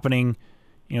was happening,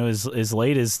 you know, as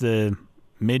late as the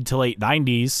mid to late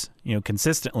 90s, you know,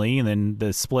 consistently, and then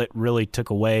the split really took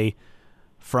away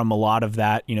from a lot of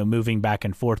that, you know, moving back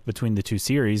and forth between the two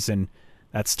series, and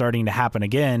that's starting to happen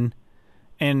again.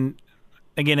 And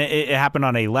again, it happened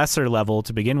on a lesser level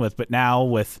to begin with, but now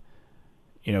with,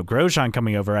 you know, Grosjean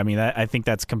coming over, I mean, I think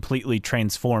that's completely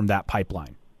transformed that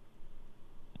pipeline.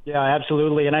 Yeah,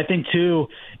 absolutely. And I think, too,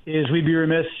 is we'd be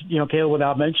remiss, you know, Caleb,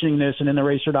 without mentioning this, and in the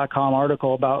Racer.com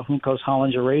article about Juncos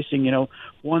Hollinger Racing, you know,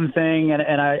 one thing,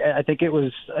 and I think it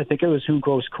was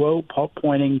Juncos' quote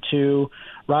pointing to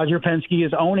Roger Penske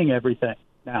is owning everything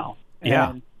now.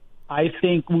 Yeah. And I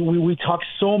think we talk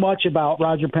so much about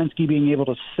Roger Penske being able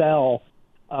to sell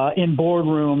in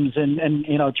boardrooms and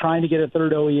you know, trying to get a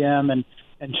third OEM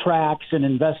and tracks and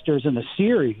investors in the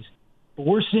series. But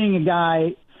we're seeing a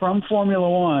guy from Formula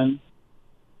One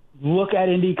look at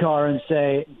IndyCar and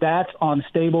say, that's on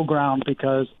stable ground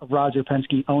because of Roger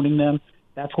Penske owning them.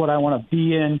 That's what I want to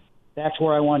be in. That's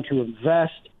where I want to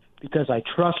invest because I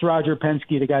trust Roger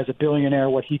Penske. The guy's a billionaire.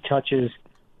 What he touches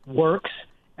works.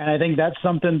 And I think that's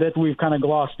something that we've kind of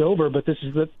glossed over, but this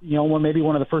is maybe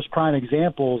one of the first prime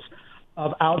examples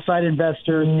of outside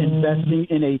investors investing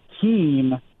in a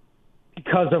team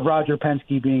because of Roger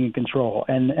Penske being in control.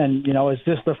 And you know, is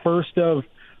this the first of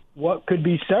what could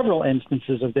be several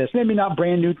instances of this? Maybe not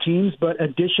brand new teams, but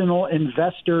additional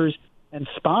investors and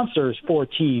sponsors for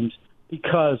teams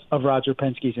because of Roger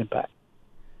Penske's impact.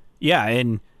 Yeah,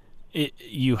 and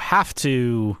you have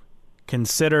to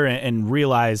consider and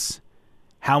realize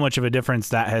how much of a difference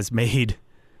that has made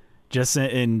just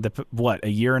in a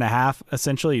year and a half,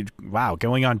 essentially. Wow,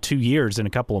 going on 2 years in a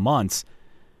couple of months.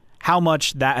 How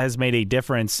much that has made a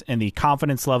difference in the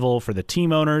confidence level for the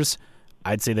team owners.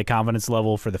 I'd say the confidence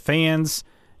level for the fans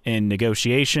in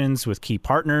negotiations with key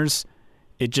partners.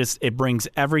 It brings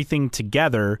everything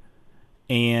together,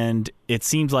 and it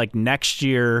seems like next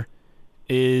year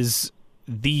is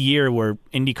the year where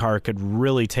IndyCar could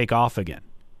really take off again.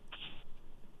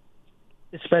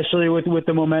 especially with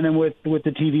the momentum with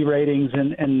the TV ratings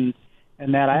and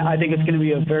that. I think it's going to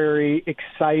be a very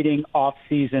exciting off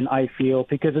season. I feel,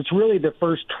 because it's really the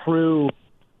first true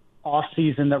off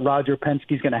season that Roger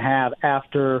Penske's going to have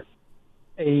after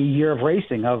a year of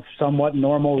racing, of somewhat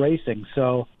normal racing.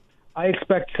 So I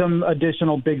expect some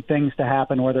additional big things to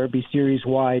happen, whether it be series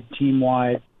wide, team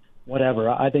wide, whatever.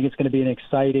 I think it's going to be an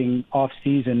exciting off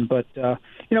season, but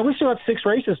we still have 6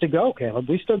 races to go, Caleb.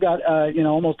 We still got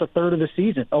almost over a third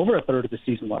of the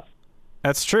season left.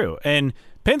 That's true. And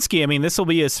Penske, I mean, this will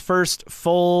be his first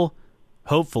full,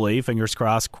 hopefully, fingers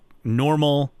crossed,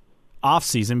 normal off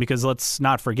season, because let's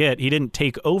not forget, he didn't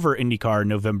take over IndyCar in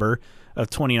November of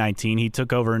 2019. He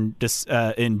took over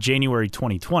in January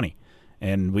 2020.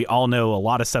 And we all know a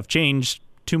lot of stuff changed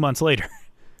 2 months later.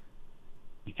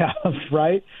 Yeah,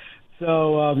 right.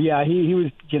 So, he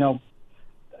was,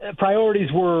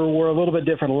 priorities were a little bit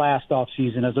different last off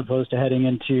season as opposed to heading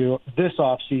into this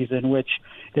off season, which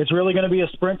is really going to be a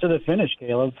sprint to the finish,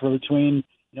 Caleb, for between,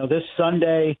 this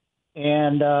Sunday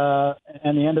and the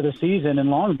end of the season in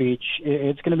Long Beach.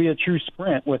 It's going to be a true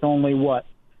sprint with only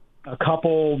a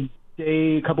couple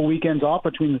weekends off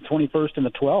between the 21st and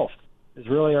the 12th is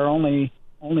really our only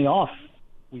off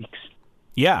weeks.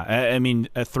 Yeah, I mean,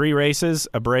 3 races,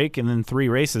 a break, and then 3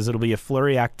 races. It'll be a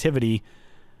flurry activity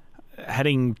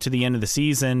heading to the end of the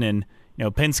season. And,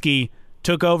 Penske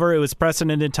took over. It was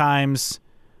precedented times,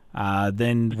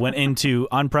 then went into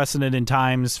unprecedented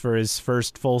times for his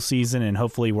first full season, and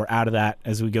hopefully we're out of that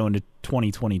as we go into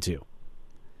 2022.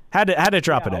 Had to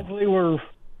drop it in. Hopefully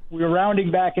we're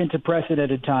rounding back into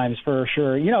precedented times for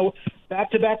sure.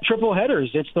 Back-to-back triple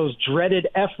headers. It's those dreaded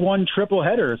F1 triple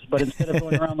headers, but instead of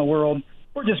going around the world,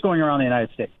 we're just going around the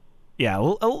United States. Yeah,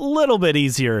 a little bit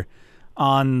easier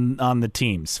on the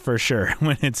teams for sure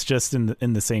when it's just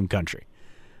in the same country.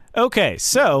 Okay,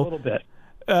 so a little bit.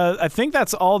 I think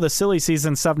that's all the silly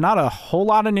season stuff. Not a whole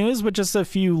lot of news, but just a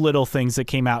few little things that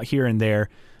came out here and there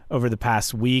over the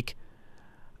past week.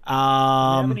 Do you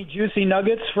have any juicy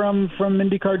nuggets from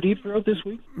IndyCar Deep Throat this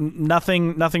week?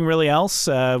 Nothing really else.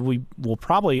 We will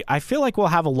probably. I feel like we'll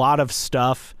have a lot of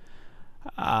stuff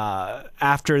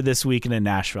after this weekend in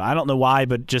Nashville. I don't know why,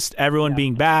 but just everyone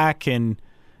being back and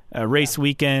race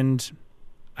weekend,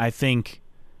 I think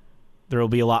there will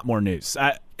be a lot more news.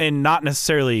 And not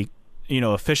necessarily,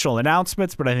 official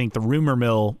announcements, but I think the rumor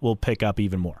mill will pick up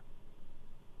even more.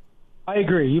 I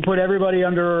agree. You put everybody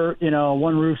under,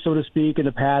 one roof, so to speak, in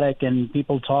the paddock, and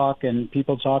people talk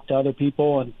to other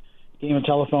people, and game of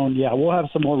telephone. Yeah, we'll have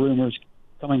some more rumors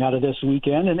coming out of this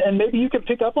weekend, and maybe you can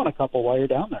pick up on a couple while you're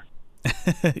down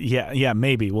there. Yeah,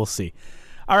 maybe. We'll see.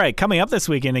 All right, coming up this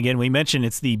weekend, again, we mentioned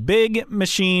it's the Big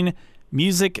Machine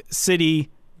Music City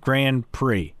Grand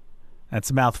Prix.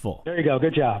 That's a mouthful. There you go.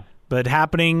 Good job. But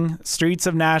happening, streets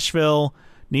of Nashville,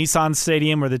 Nissan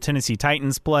Stadium where the Tennessee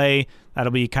Titans play.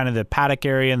 That'll be kind of the paddock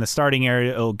area and the starting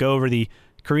area. It'll go over the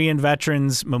Korean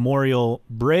Veterans Memorial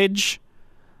Bridge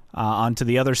onto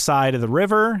the other side of the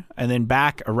river and then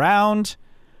back around.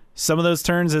 Some of those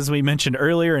turns, as we mentioned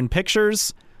earlier in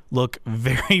pictures, look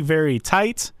very, very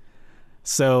tight.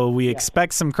 So we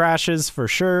expect some crashes for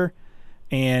sure.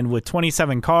 And with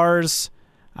 27 cars,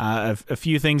 a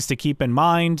few things to keep in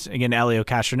mind. Again, Elio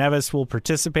Castroneves will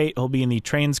participate. He'll be in the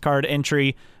Transcard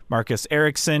entry. Marcus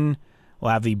Ericsson will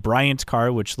have the Bryant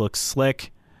car, which looks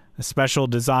slick. The special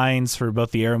designs for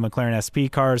both the Aero McLaren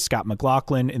SP cars. Scott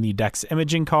McLaughlin in the Dex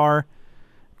Imaging car.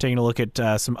 Taking a look at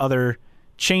some other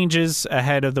changes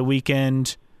ahead of the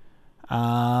weekend.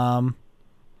 Takuma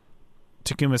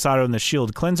Sato in the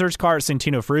Shield Cleansers car.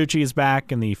 Santino Ferrucci is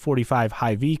back in the 45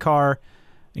 Hy-V car.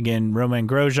 Again, Romain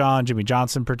Grosjean, Jimmy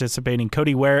Johnson participating.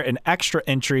 Cody Ware, an extra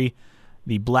entry,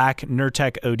 the black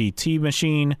Nurtec ODT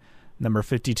machine, number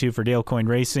 52 for Dale Coyne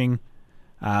Racing,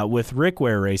 with Rick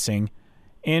Ware Racing.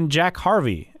 And Jack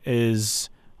Harvey is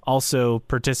also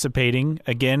participating,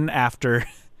 again, after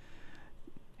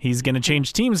he's going to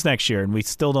change teams next year. And we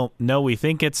still don't know. We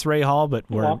think it's Ray Hall, but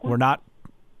we're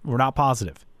not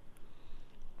positive.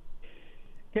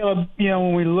 Caleb,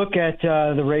 when we look at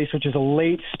the race, which is a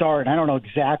late start, I don't know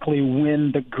exactly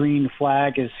when the green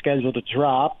flag is scheduled to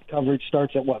drop. Coverage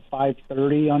starts at,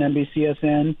 5:30 on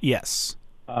NBCSN? Yes.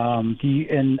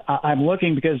 And I'm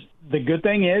looking because the good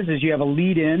thing is you have a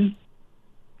lead-in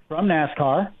from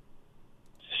NASCAR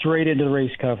straight into the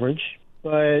race coverage.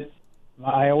 But it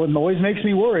always makes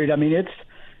me worried. I mean,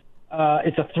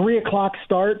 it's a 3 o'clock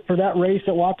start for that race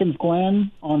at Watkins Glen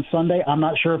on Sunday. I'm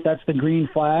not sure if that's the green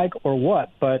flag or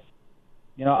what, but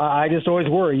I just always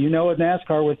worry. With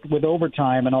NASCAR with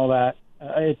overtime and all that,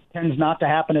 it tends not to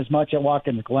happen as much at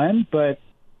Watkins Glen, but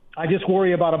I just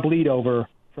worry about a bleed over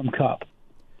from Cup.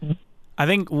 I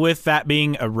think with that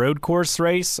being a road course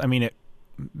race, I mean, it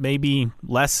maybe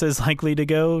less is likely to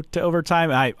go to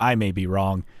overtime. I may be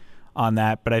wrong on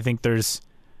that, but I think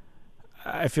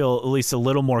I feel at least a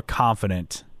little more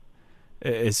confident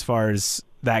as far as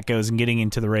that goes and getting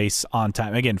into the race on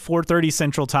time. Again, 4:30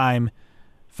 Central Time,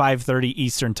 5:30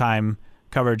 Eastern Time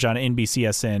coverage on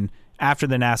NBCSN after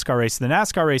the NASCAR race. The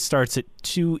NASCAR race starts at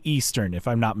 2 Eastern, if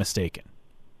I'm not mistaken.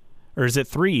 Or is it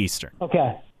 3 Eastern?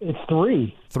 Okay, it's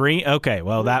 3. 3? Okay,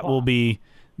 well, that will be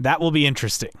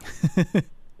interesting.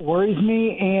 Worries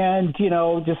me, and,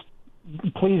 just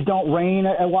please don't rain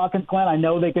at Watkins Glen. I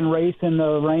know they can race in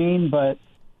the rain, but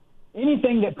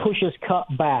anything that pushes Cup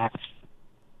back,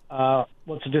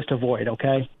 let's just avoid,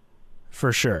 okay?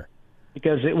 For sure.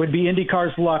 Because it would be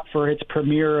IndyCar's luck for its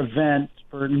premier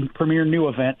new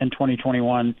event in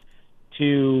 2021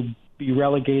 to be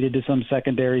relegated to some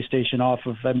secondary station off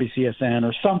of NBCSN,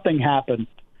 or something happen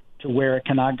to where it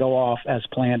cannot go off as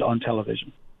planned on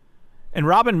television. And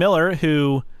Robin Miller,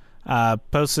 who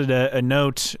posted a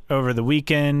note over the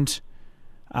weekend,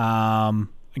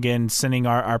 again, sending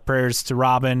our prayers to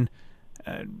Robin.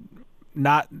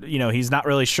 He's not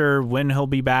really sure when he'll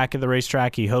be back at the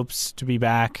racetrack. He hopes to be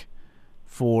back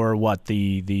for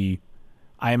the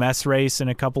IMS race in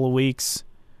a couple of weeks.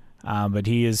 But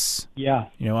he is,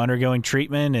 undergoing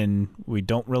treatment, and we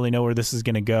don't really know where this is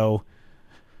going to go.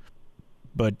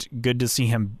 But good to see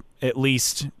him at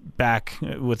least back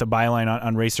with a byline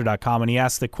on Racer.com. And he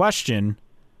asked the question,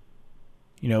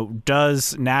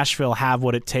 does Nashville have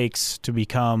what it takes to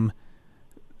become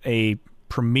a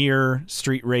premier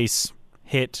street race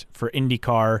hit for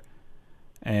IndyCar?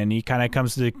 And he kind of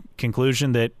comes to the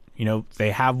conclusion that,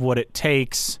 they have what it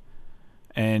takes,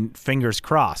 and fingers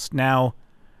crossed. Now,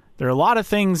 there are a lot of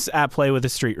things at play with a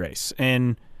street race,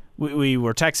 and we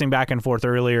were texting back and forth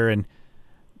earlier, and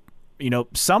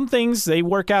some things, they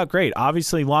work out great.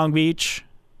 Obviously, Long Beach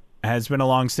has been a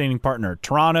long-standing partner.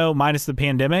 Toronto, minus the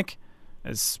pandemic,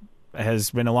 has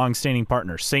been a long-standing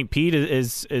partner. St. Pete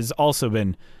is also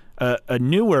been a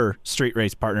newer street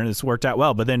race partner that's worked out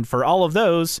well. But then for all of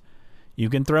those,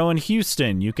 you can throw in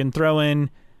Houston, you can throw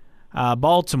in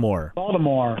Baltimore,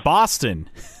 Boston.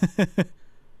 Et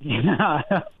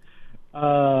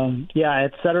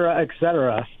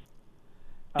cetera.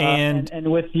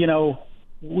 And with,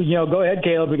 go ahead,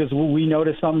 Caleb, because we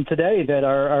noticed something today that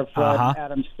our friend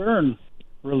Adam Stern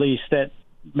released that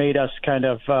made us kind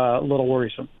of a little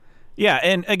worrisome. Yeah,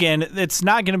 and again, it's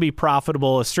not going to be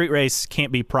profitable. A street race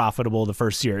can't be profitable the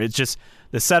first year. It's just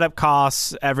the setup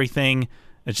costs, everything.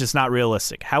 It's just not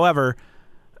realistic. However,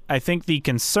 I think the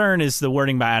concern is the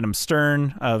wording by Adam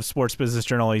Stern of Sports Business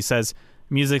Journal. He says,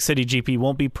 Music City GP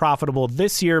won't be profitable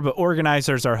this year, but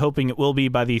organizers are hoping it will be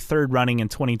by the third running in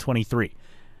 2023.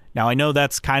 Now, I know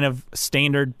that's kind of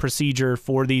standard procedure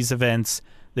for these events,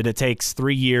 that it takes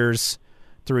 3 years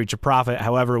to reach a profit.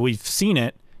 However, we've seen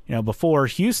it, before.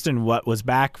 Houston, was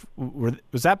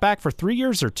that back for 3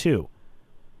 years or 2?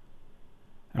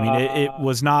 I mean, it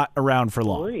was not around for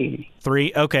long.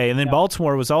 3? Okay, and then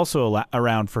Baltimore was also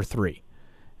around for 3.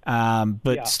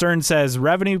 But Stern says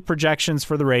revenue projections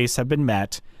for the race have been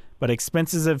met, but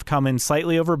expenses have come in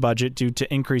slightly over budget due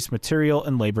to increased material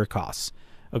and labor costs.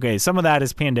 Okay, some of that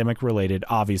is pandemic related,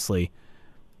 obviously,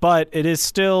 but it is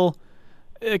still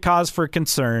a cause for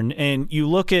concern. And you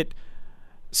look at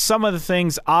some of the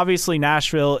things, obviously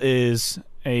Nashville is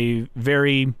a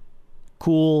very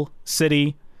cool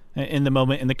city in the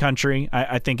moment in the country.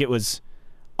 I think it was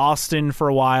Austin for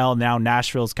a while. Now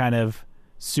Nashville's kind of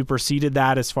superseded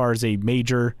that as far as a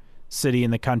major city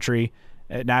in the country.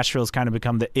 Nashville's kind of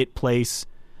become the it place.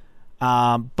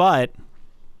 But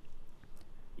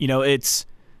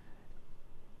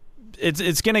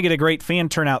it's going to get a great fan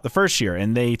turnout the first year,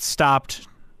 and they stopped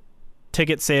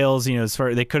ticket sales. As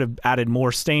far they could have added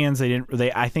more stands. They didn't.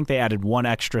 I think they added one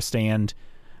extra stand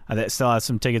that still has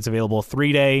some tickets available.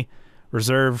 3-day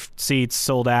reserved seats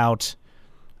sold out.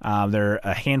 There are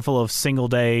a handful of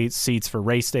single-day seats for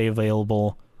race day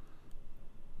available,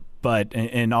 but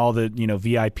and all the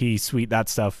VIP suite, that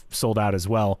stuff sold out as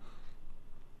well.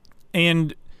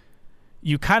 And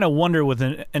you kind of wonder with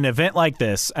an event like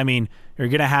this, I mean, you're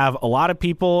going to have a lot of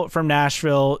people from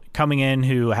Nashville coming in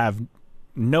who have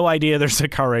no idea there's a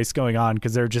car race going on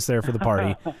because they're just there for the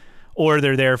party, or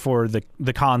they're there for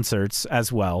the concerts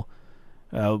as well,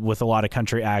 with a lot of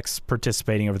country acts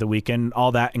participating over the weekend,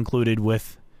 all that included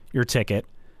with your ticket.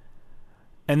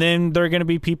 And then there are going to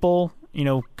be people,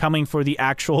 coming for the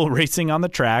actual racing on the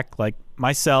track, like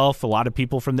myself, a lot of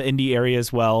people from the Indy area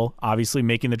as well, obviously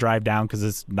making the drive down because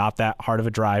it's not that hard of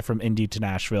a drive from Indy to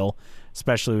Nashville,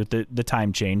 especially with the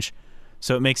time change.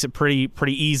 So it makes it pretty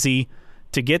easy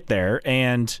to get there.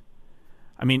 And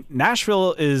I mean,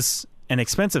 Nashville is an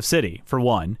expensive city for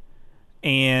one,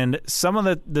 and some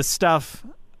of the stuff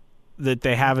that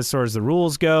they have as far as the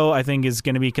rules go, I think is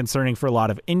going to be concerning for a lot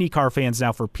of IndyCar fans.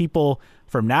 Now, for people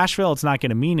from Nashville, it's not going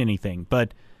to mean anything,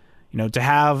 but to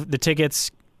have the tickets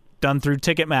done through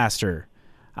Ticketmaster,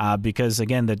 because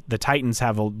again, the Titans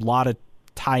have a lot of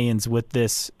tie-ins with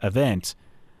this event.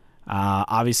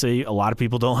 Obviously, a lot of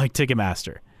people don't like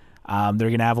Ticketmaster. They're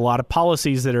going to have a lot of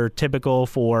policies that are typical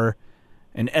for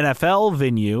an NFL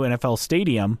venue, NFL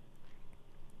stadium,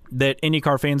 that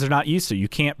IndyCar fans are not used to. You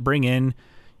can't bring in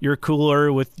your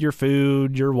cooler with your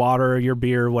food, your water, your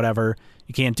beer, whatever.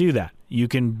 You can't do that. You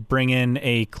can bring in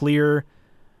a clear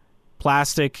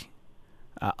plastic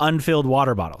unfilled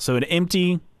water bottle. So an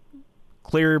empty,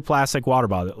 clear plastic water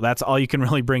bottle. That's all you can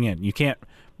really bring in. You can't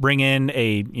bring in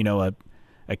a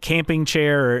camping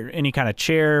chair or any kind of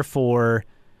chair for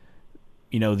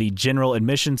the general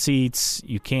admission seats.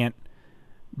 You can't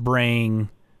bring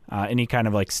any kind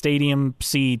of like stadium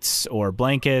seats or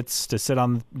blankets to sit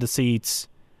on the seats.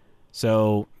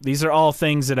 So these are all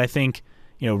things that I think,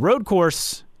 road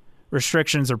course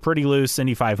restrictions are pretty loose.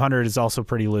 Indy 500 is also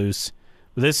pretty loose.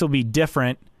 But this will be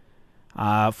different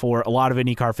for a lot of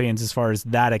IndyCar fans as far as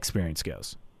that experience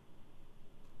goes.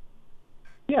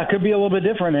 Yeah, it could be a little bit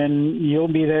different, and you'll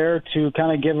be there to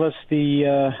kind of give us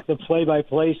the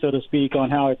play-by-play, so to speak, on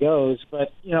how it goes.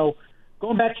 But,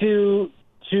 going back to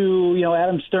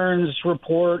Adam Stern's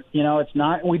report, it's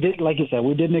not, like you said,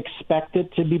 we didn't expect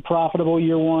it to be profitable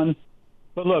year one.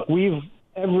 But look,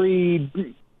 every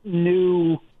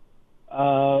new,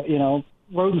 road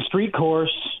and street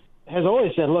course has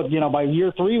always said, look, by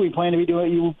year three, we plan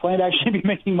to actually be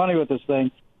making money with this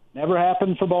thing. Never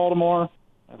happened for Baltimore,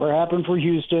 never happened for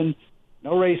Houston.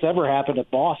 No race ever happened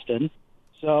at Boston.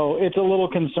 So it's a little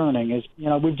concerning.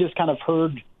 We've just kind of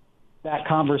heard that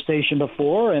conversation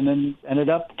before, and then ended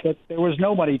up that there was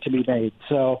no money to be made.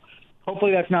 So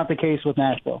hopefully that's not the case with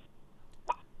Nashville.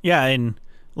 Yeah, and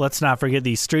let's not forget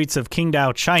the Streets of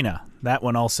Qingdao, China. That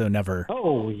one also never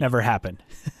happened.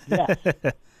 Yeah.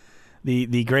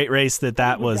 the great race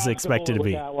that was expected to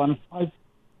be. That one.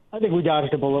 I think we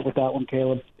dodged a bullet with that one,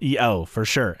 Caleb. Oh, for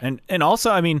sure. And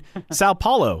also, I mean, Sao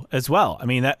Paulo as well. I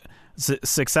mean, that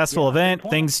successful event.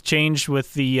 Things changed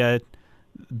with the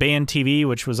Band TV,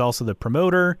 which was also the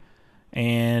promoter,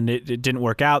 and it didn't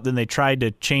work out. Then they tried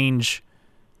to change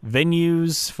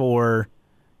venues for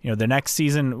the next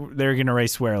season. They're going to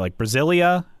race where, like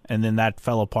Brasilia, and then that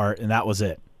fell apart, and that was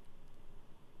it.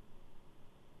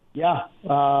 Yeah,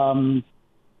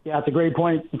 it's a great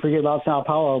point. You forget about Sao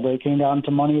Paulo, but it came down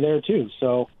to money there too.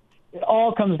 So it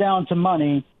all comes down to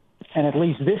money, and at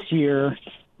least this year,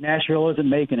 Nashville isn't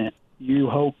making it. You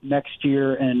hope next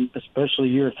year, and especially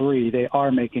year three, they are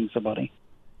making some money.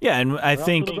 Yeah, and I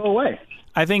think go away.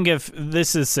 I think if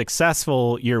this is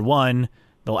successful year one,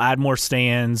 they'll add more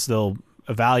stands. They'll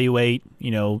evaluate,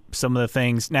 some of the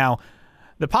things. Now,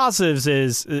 the positives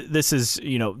is this is,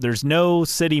 there's no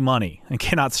city money. I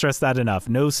cannot stress that enough.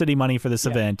 No city money for this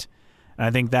event. And I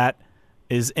think that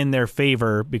is in their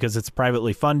favor because it's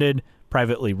privately funded,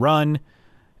 privately run.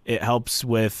 It helps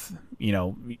with,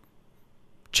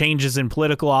 changes in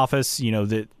political office,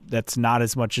 that's not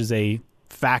as much as a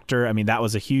factor. I mean, that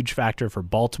was a huge factor for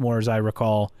Baltimore, as I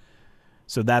recall.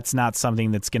 So that's not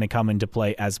something that's going to come into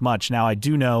play as much. Now, I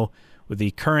do know with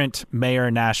the current mayor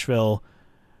in Nashville,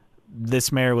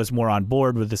 this mayor was more on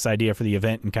board with this idea for the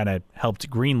event and kind of helped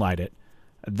greenlight it.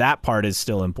 That part is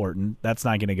still important. That's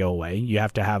not going to go away. You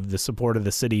have to have the support of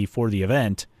the city for the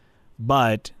event.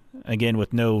 But, again,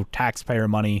 with no taxpayer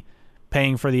money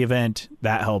paying for the event,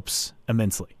 that helps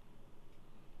immensely.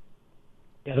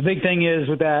 Yeah, the big thing is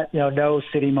with that, no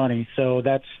city money. So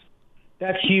that's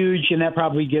huge, and that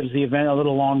probably gives the event a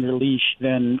little longer leash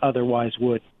than otherwise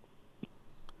would.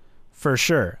 For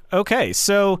sure. Okay,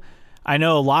 so I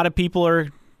know a lot of people are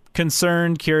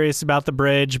concerned, curious about the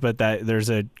bridge, but there's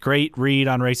a great read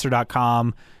on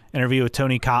Racer.com, interview with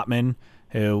Tony Kottman,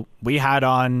 who we had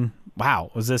on,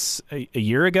 was this a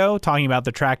year ago, talking about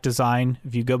the track design.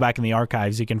 If you go back in the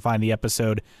archives, you can find the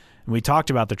episode, and we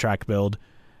talked about the track build,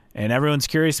 and everyone's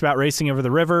curious about racing over the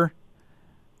river,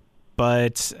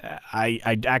 but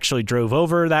I actually drove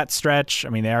over that stretch. I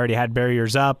mean, they already had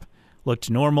barriers up,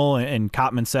 looked normal, and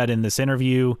Kottman said in this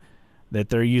interview that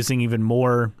they're using even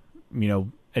more,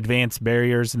 advanced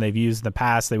barriers than they've used in the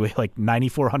past. They weigh like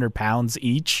 9,400 pounds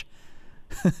each.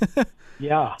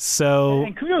 Yeah. So,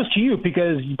 and kudos to you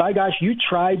because, by gosh, you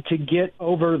tried to get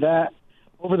over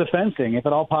the fencing, if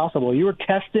at all possible. You were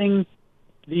testing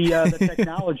the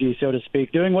technology, so to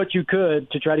speak, doing what you could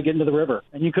to try to get into the river,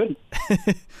 and you couldn't.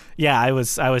 Yeah, I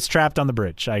was trapped on the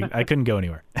bridge. I couldn't go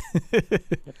anywhere.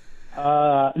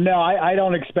 No, I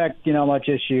don't expect much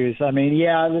issues. I mean,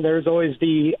 yeah, there's always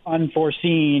the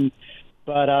unforeseen,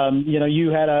 but you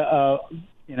had a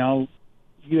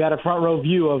front row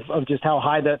view of just how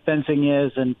high that fencing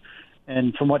is,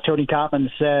 and from what Tony Kottman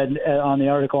said on the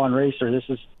article on Racer, this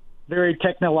is very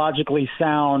technologically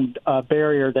sound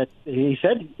barrier that he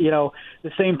said,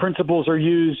 the same principles are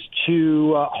used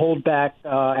to hold back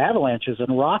avalanches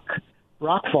and rock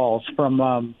falls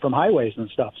from highways and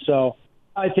stuff. So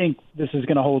I think this is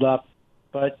going to hold up,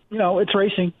 but it's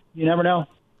racing. You never know.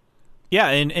 Yeah.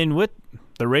 And with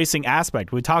the racing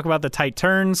aspect, we talk about the tight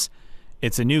turns.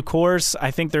 It's a new course.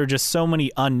 I think there are just so many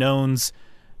unknowns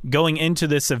going into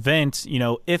this event.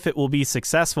 If it will be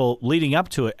successful leading up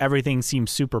to it, everything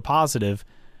seems super positive,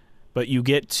 but you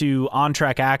get to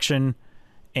on-track action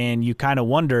and you kind of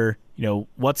wonder,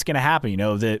 what's going to happen.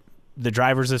 That the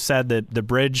drivers have said that the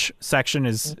bridge section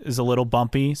is a little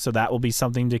bumpy, so that will be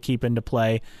something to keep into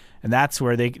play. And that's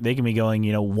where they can be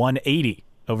going, 180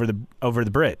 over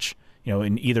the bridge,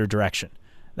 in either direction.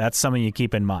 That's something you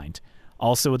keep in mind.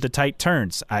 Also with the tight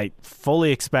turns, I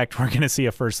fully expect we're going to see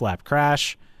a first lap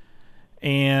crash.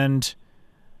 And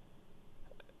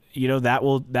that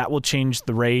will change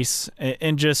the race,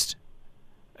 and just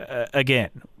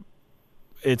again,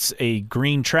 it's a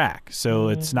green track, so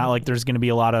it's not like there's going to be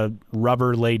a lot of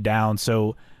rubber laid down.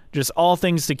 So just all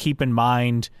things to keep in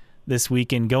mind this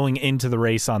weekend going into the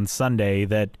race on Sunday,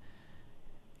 that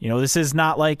this is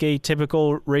not like a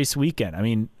typical race weekend. I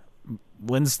mean,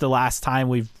 when's the last time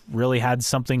we've really had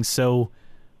something so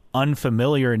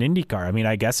unfamiliar in IndyCar? I mean,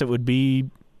 I guess it would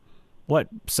be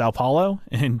Sao Paulo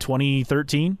in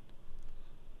 2013?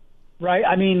 Right.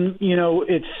 I mean,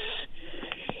 it's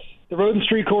the road and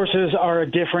street courses are a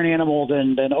different animal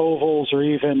than ovals or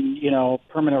even,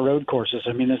 permanent road courses.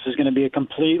 I mean, this is going to be a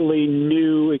completely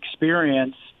new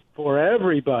experience for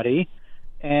everybody,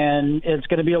 and it's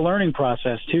going to be a learning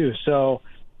process too. So,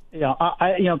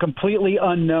 completely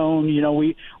unknown.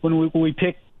 When we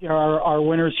pick our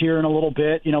winners here in a little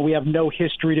bit, we have no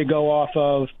history to go off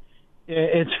of.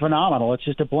 It's phenomenal. It's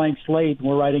just a blank slate.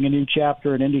 We're writing a new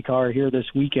chapter in IndyCar here this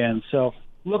weekend. So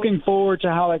looking forward to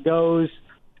how it goes.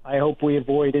 I hope we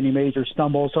avoid any major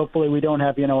stumbles. Hopefully we don't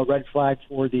have, a red flag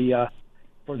for the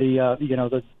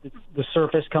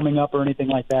surface coming up or anything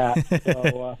like that.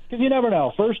 So, because you never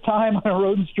know. First time on a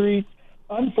road and street,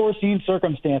 unforeseen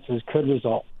circumstances could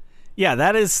result. Yeah,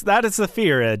 that is the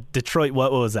fear at Detroit.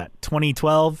 What was that?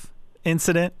 2012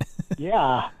 incident?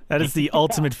 Yeah. That is the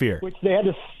ultimate fear. Which they had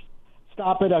to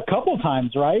stop it a couple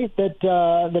times, right? That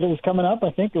it was coming up. I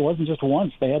think it wasn't just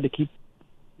once. They had to keep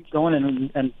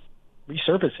going and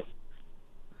resurfacing.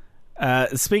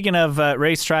 Speaking of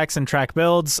racetracks and track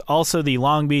builds, also the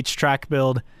Long Beach track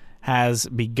build has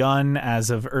begun as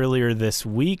of earlier this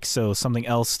week, so something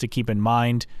else to keep in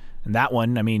mind. And that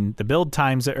one, I mean, the build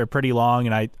times are pretty long,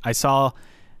 and I saw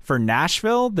for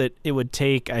Nashville that it would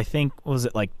take, I think, was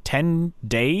it like 10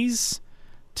 days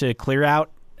to clear out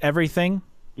everything?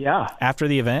 Yeah. After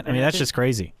the event? I mean, that's just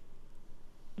crazy.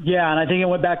 Yeah, and I think it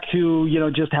went back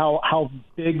to, just how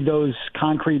big those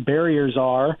concrete barriers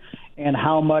are and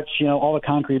how much, all the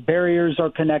concrete barriers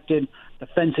are connected. The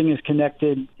fencing is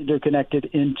interconnected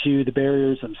into the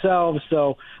barriers themselves.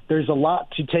 So there's a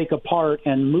lot to take apart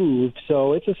and move.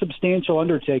 So it's a substantial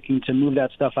undertaking to move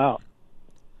that stuff out.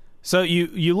 So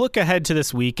you look ahead to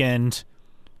this weekend.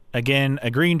 Again, a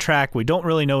green track. We don't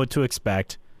really know what to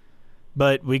expect.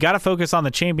 But we got to focus on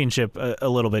the championship a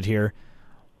little bit here.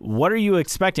 What are you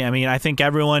expecting? I mean, I think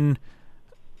everyone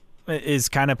is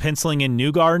kind of penciling in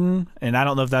Newgarden, and I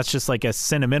don't know if that's just like a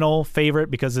sentimental favorite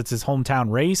because it's his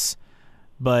hometown race,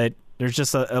 but there's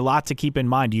just a lot to keep in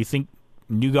mind. Do you think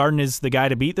Newgarden is the guy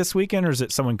to beat this weekend, or is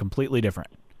it someone completely different?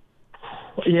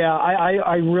 Yeah,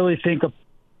 I really think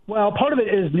part of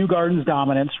it is Newgarden's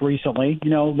dominance recently.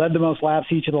 Led the most laps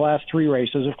each of the last three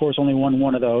races. Of course, only won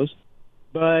one of those.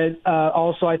 But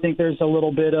also I think there's a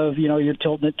little bit of, you're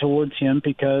tilting it towards him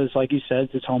because, like you said,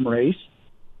 it's his home race.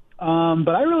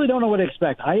 But I really don't know what to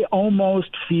expect. I almost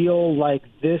feel like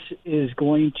this is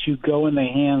going to go in the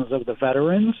hands of the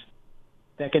veterans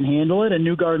that can handle it, and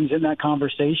Newgarden's in that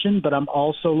conversation. But I'm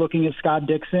also looking at Scott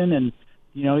Dixon, and,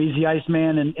 he's the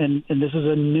Iceman, and this is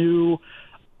a new,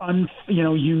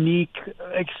 unique,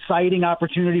 exciting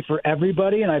opportunity for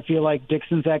everybody. And I feel like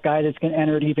Dixon's that guy that's going to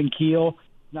enter at even keel.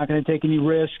 Not going to take any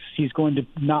risks. He's going to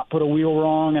not put a wheel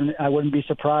wrong, and I wouldn't be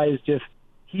surprised if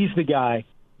he's the guy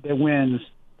that wins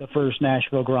the first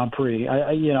Nashville Grand Prix.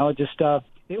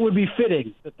 It would be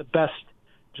fitting that the best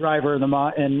driver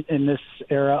in this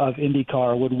era of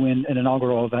IndyCar would win an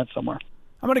inaugural event somewhere.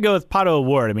 I'm going to go with Pato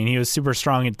O'Ward. I mean, he was super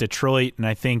strong at Detroit, and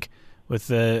I think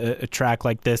with a track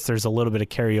like this, there's a little bit of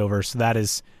carryover. So that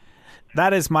is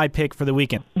my pick for the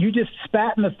weekend. You just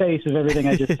spat in the face of everything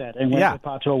I just said and went with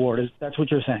Pato O'Ward. That's what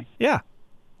you're saying? Yeah.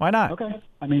 Why not? Okay.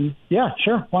 I mean, yeah,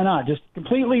 sure. Why not? Just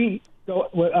completely go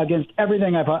against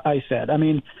everything I said. I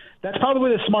mean, that's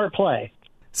probably the smart play.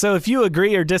 So if you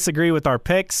agree or disagree with our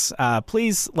picks,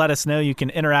 please let us know. You can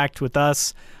interact with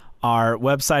us. Our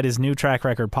website is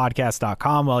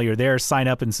newtrackrecordpodcast.com. While you're there, sign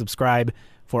up and subscribe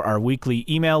for our weekly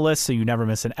email list so you never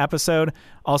miss an episode.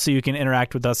 Also, you can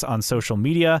interact with us on social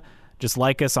media. Just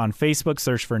like us on Facebook,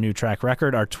 search for New Track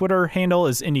Record. Our Twitter handle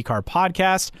is IndyCar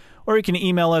Podcast, or you can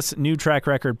email us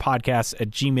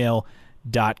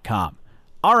newtrackrecordpodcast@gmail.com.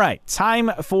 All right,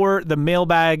 time for the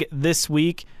mailbag this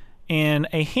week, and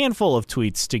a handful of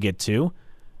tweets to get to,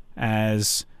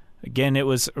 as, again, it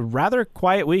was a rather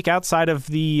quiet week outside of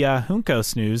the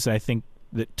Juncos news, I think,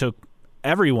 that took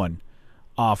everyone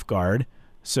off guard.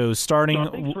 So starting...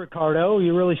 Thanks, Ricardo.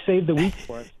 You really saved the week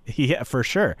for us. Yeah, for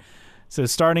sure. So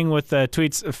starting with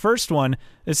tweets, first one,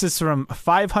 this is from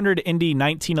 500 Indy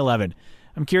 1911.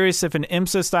 I'm curious if an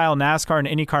IMSA-style NASCAR and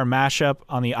IndyCar mashup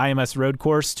on the IMS road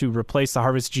course to replace the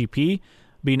Harvest GP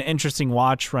would be an interesting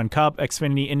watch, run Cup,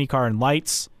 Xfinity, IndyCar, and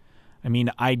Lights. I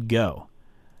mean, I'd go.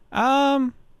 Yeah,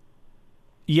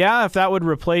 if that would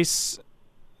replace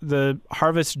the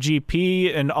Harvest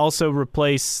GP and also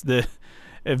replace if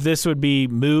this would be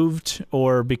moved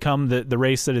or become the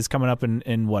race that is coming up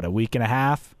in what, a week and a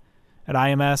half at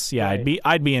IMS? Yeah, right.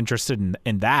 I'd be interested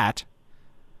in that.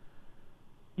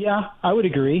 Yeah, I would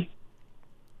agree.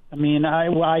 I mean,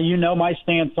 you know my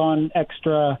stance on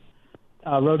extra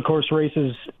road course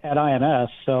races at IMS,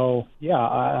 so yeah,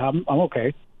 I'm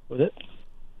okay with it.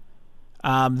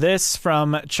 This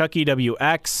from Chucky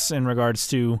WX in regards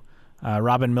to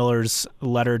Robin Miller's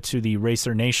letter to the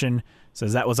Racer Nation.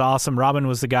 Says, that was awesome. Robin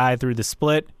was the guy through the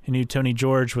split who knew Tony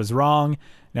George was wrong,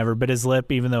 never bit his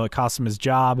lip even though it cost him his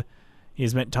job. He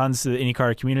has meant tons to the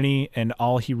IndyCar community, and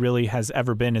all he really has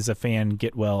ever been is a fan.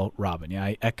 Get well, Robin. Yeah,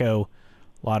 I echo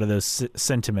a lot of those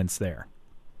sentiments there.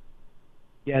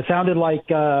 Yeah, it sounded like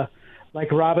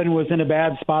Robin was in a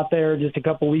bad spot there just a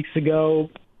couple weeks ago.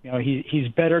 You know, he's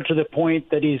better to the point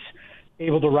that he's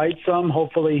able to write some.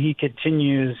 Hopefully he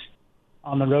continues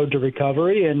on the road to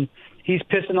recovery, and he's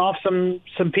pissing off some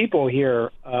people here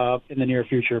in the near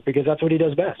future because that's what he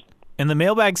does best. And the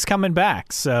mailbag's coming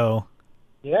back, so...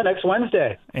 Yeah, next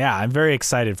Wednesday. Yeah, I'm very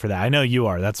excited for that. I know you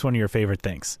are. That's one of your favorite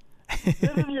things. This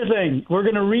is your thing. We're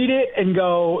going to read it and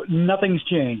go, nothing's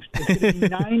changed. It's going to be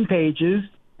 9 pages,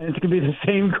 and it's going to be the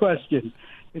same question.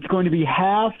 It's going to be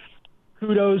half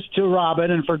kudos to Robin,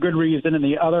 and for good reason, and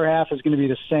the other half is going to be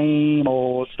the same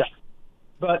old stuff.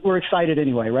 But we're excited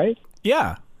anyway, right?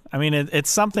 Yeah. I mean,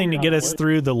 it's something to get us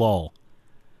through the lull.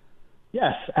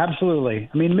 Yes,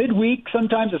 absolutely. I mean, midweek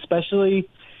sometimes, especially...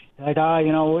 Like,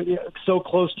 so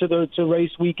close to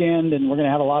race weekend, and we're going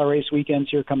to have a lot of race weekends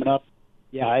here coming up.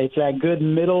 Yeah, it's that good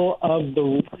middle of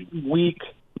the week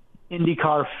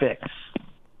IndyCar fix.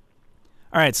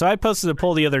 All right, so I posted a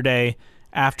poll the other day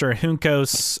after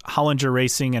Juncos Hollinger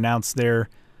Racing announced their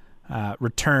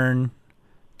return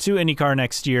to IndyCar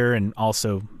next year and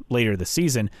also later this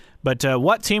season. But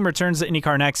what team returns to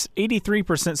IndyCar next?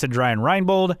 83% said Ryan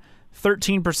Reinbold,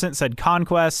 13% said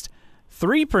Conquest,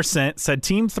 3% said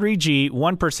Team 3G,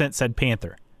 1% said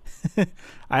Panther.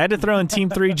 I had to throw in Team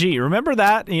 3G. Remember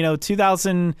that?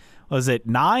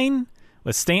 2009?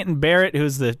 With Stanton Barrett,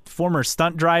 who's the former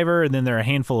stunt driver, and then there are a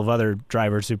handful of other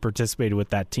drivers who participated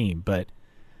with that team. But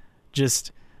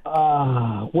just...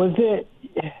 was it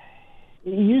at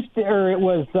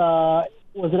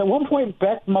one point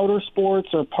Beck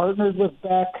Motorsports or partnered with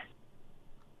Beck?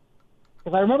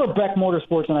 Because I remember Beck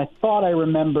Motorsports, and I thought I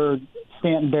remembered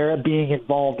Stanton Barrett being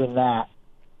involved in that,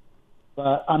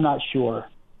 but I'm not sure.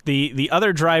 The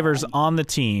other drivers on the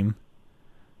team,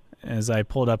 as I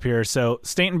pulled up here, so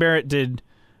Stanton Barrett did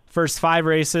first 5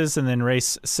 races and then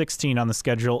race 16 on the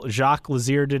schedule. Jacques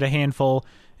Lazier did a handful,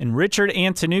 and Richard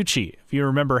Antonucci, if you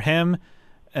remember him,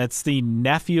 it's the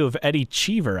nephew of Eddie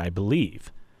Cheever, I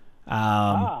believe.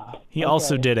 He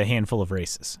also did a handful of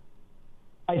races.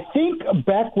 I think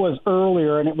Beck was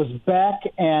earlier, and it was Beck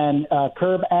and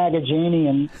Curb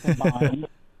Agajanian combined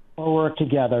or worked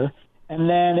together. And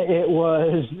then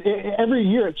every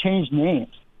year it changed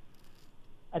names.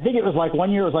 I think it was like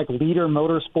one year it was like Leader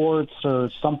Motorsports or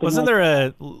something. Wasn't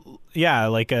there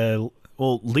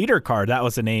Leader Car, that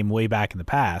was a name way back in the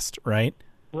past, right?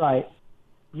 Right.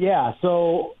 Yeah,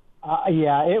 so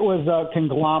Yeah, it was a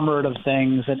conglomerate of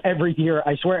things, and every year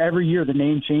the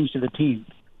name changed to the team.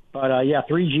 But yeah,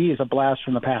 3G is a blast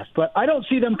from the past. But I don't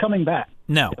see them coming back.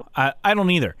 No, I don't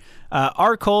either.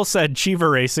 R. Cole said Cheever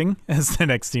Racing is the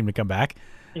next team to come back.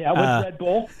 Yeah, with Red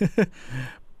Bull.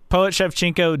 Poet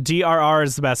Shevchenko, DRR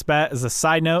is the best bet. As a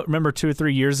side note, remember 2 or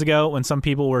 3 years ago when some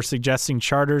people were suggesting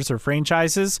charters or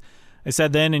franchises? I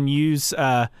said then and use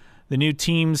the new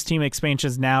team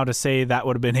expansions now to say that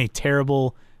would have been a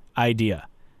terrible idea.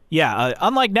 Yeah,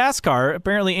 unlike NASCAR,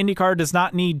 apparently IndyCar does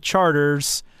not need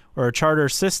charters or a charter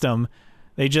system.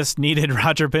 They just needed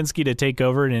Roger Penske to take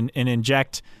over and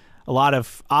inject a lot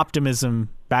of optimism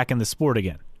back in the sport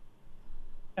again.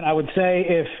 And I would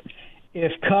say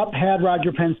if Cup had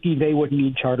Roger Penske, they wouldn't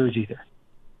need charters either.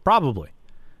 Probably.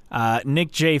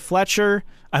 Nick J. Fletcher,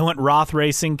 I went Roth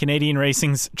Racing, Canadian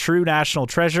Racing's true national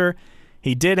treasure.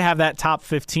 He did have that top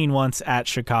 15 once at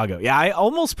Chicago. Yeah, I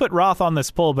almost put Roth on this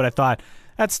poll, but I thought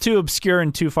that's too obscure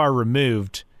and too far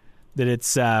removed that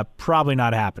it's probably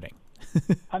not happening.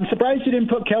 I'm surprised you didn't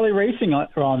put Kelly Racing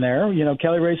on there. You know,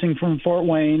 Kelly Racing from Fort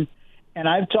Wayne. And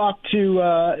I've talked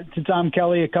to Tom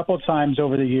Kelly a couple of times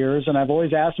over the years, and I've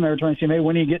always asked him every time, hey,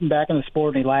 when are you getting back in the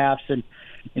sport? And he laughs. And,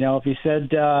 you know, if he said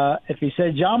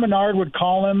John Menard would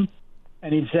call him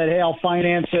and he'd said, hey, I'll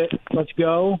finance it, let's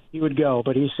go, he would go.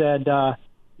 But he said, no,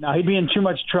 he'd be in too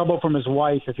much trouble from his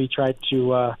wife if he tried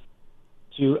to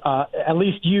at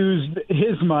least use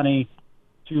his money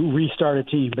to restart a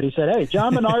team. But he said, hey,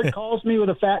 John Menard calls me with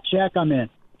a fat check, I'm in.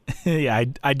 Yeah,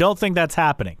 I don't think that's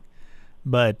happening,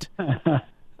 but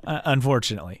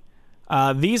unfortunately.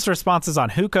 These responses on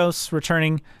Hukos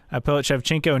returning, Poet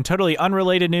Shevchenko, and totally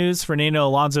unrelated news, Fernando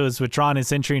Alonso has withdrawn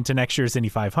his entry into next year's Indy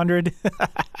 500.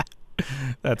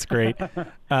 That's great.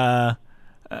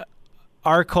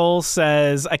 R. Cole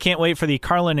says, I can't wait for the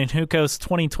Carlin and Hukos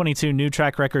 2022 new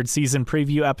track record season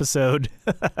preview episode.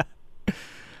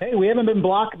 Hey, we haven't been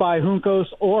blocked by Juncos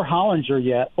or Hollinger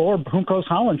yet, or Juncos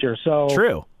Hollinger. So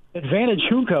true. Advantage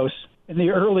Juncos in the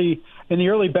early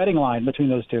betting line between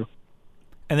those two.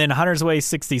 And then Hunter's Way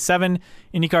 67.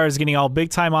 IndyCar is getting all big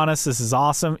time on us. This is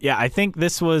awesome. Yeah, I think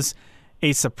this was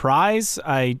a surprise.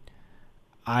 I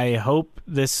hope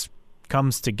this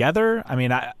comes together. I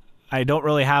mean, I don't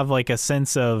really have like a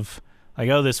sense of like,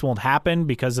 oh, this won't happen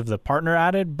because of the partner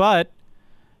added, but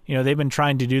you know, they've been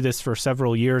trying to do this for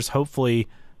several years. Hopefully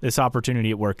this opportunity,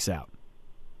 it works out.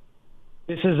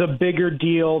 This is a bigger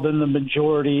deal than the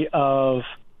majority of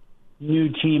new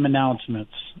team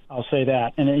announcements. I'll say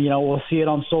that. And, you know, we'll see it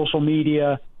on social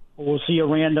media. We'll see a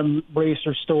random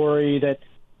racer story that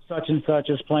such and such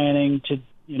is planning to,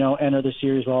 you know, enter the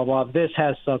series, blah, blah, blah. This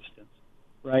has substance,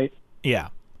 right? Yeah.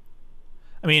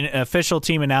 I mean, an official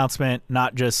team announcement,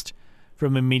 not just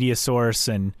from a media source,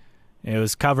 and it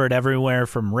was covered everywhere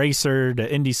from Racer to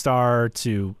IndyStar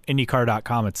to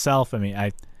IndyCar.com itself. I mean,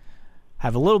 I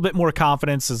have a little bit more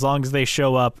confidence as long as they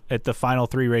show up at the final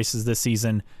 3 races this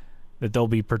season that they'll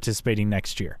be participating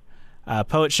next year.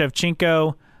 Poet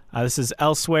Shevchenko, this is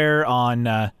elsewhere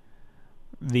on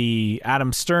the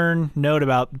Adam Stern note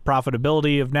about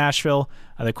profitability of Nashville.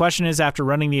 The question is, after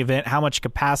running the event, how much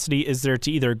capacity is there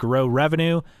to either grow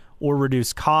revenue or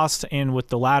reduce cost? And with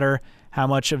the latter, how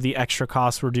much of the extra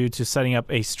costs were due to setting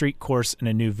up a street course in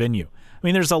a new venue? I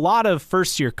mean, there's a lot of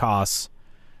first-year costs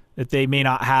that they may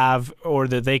not have or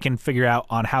that they can figure out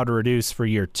on how to reduce for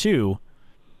year 2,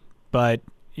 but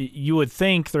you would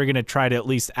think they're going to try to at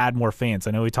least add more fans.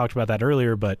 I know we talked about that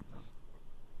earlier, but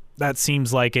that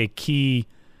seems like a key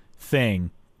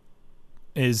thing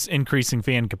is increasing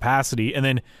fan capacity. And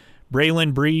then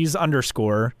Braylon Breeze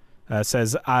 _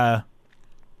 says,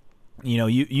 you know,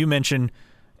 you mentioned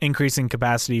increasing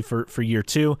capacity for year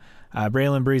 2.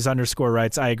 Braylon Breeze _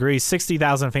 writes, I agree.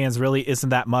 60,000 fans really isn't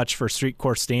that much for street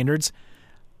course standards.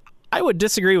 I would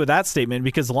disagree with that statement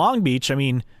because Long Beach, I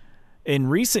mean, in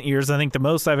recent years, I think the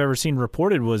most I've ever seen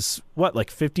reported was, like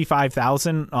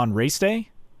 55,000 on race day?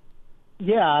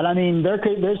 Yeah, and I mean,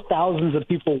 there's thousands of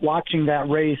people watching that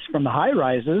race from the high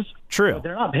rises. True. But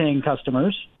they're not paying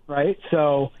customers, right?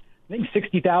 So I think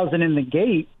 60,000 in the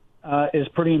gate is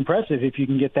pretty impressive if you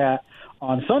can get that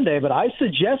on Sunday. But I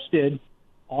suggested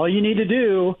all you need to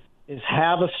do is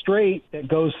have a straight that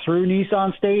goes through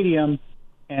Nissan Stadium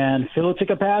and fill it to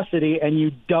capacity, and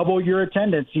you double your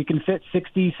attendance. You can fit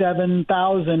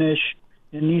 67,000-ish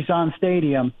in Nissan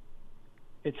Stadium.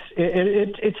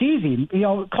 It's easy. You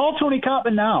know, call Tony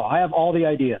Kottman now. I have all the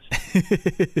ideas.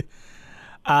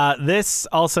 This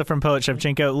also from Poet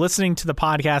Shevchenko. Listening to the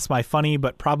podcast, my funny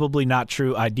but probably not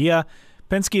true idea.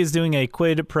 Penske is doing a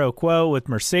quid pro quo with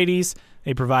Mercedes.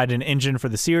 They provide an engine for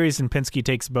the series, and Penske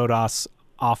takes Bottas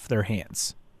off their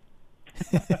hands.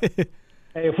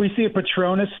 Hey, if we see a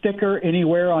Petronas sticker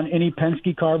anywhere on any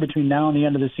Penske car between now and the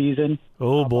end of the season,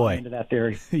 oh I'll boy, buy into that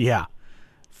theory. Yeah,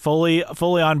 fully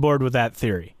on board with that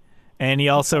theory. And he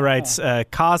also writes,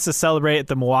 cause to celebrate at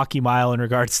the Milwaukee Mile in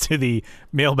regards to the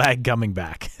mailbag coming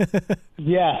back.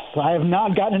 Yes, I have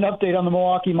not gotten an update on the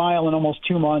Milwaukee Mile in almost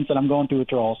 2 months, and I'm going through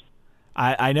withdrawals.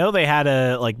 I know they had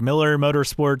a Miller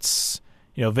Motorsports,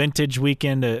 vintage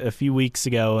weekend a few weeks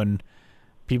ago, and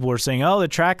people were saying, oh, the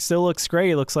track still looks great.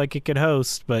 It looks like it could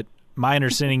host. But my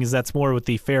understanding is that's more with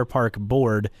the Fair Park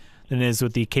board than it is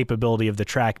with the capability of the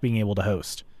track being able to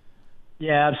host.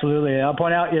 Yeah, absolutely. I'll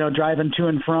point out, driving to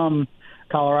and from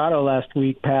Colorado last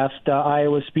week past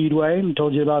Iowa Speedway, I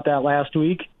told you about that last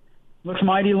week. Looks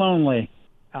mighty lonely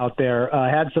out there.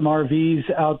 Had some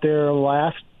RVs out there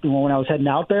when I was heading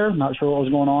out there. Not sure what was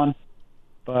going on.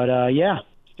 But, yeah.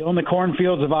 Still in the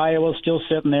cornfields of Iowa, still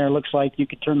sitting there. Looks like you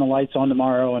could turn the lights on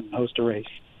tomorrow and host a race.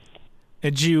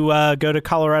 Did you go to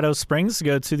Colorado Springs,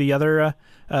 go to the other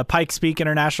Pikes Peak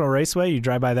International Raceway? You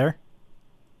drive by there?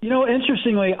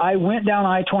 Interestingly, I went down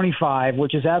I-25,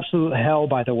 which is absolute hell,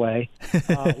 by the way.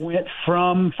 Went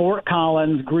from Fort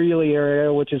Collins, Greeley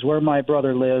area, which is where my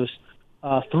brother lives,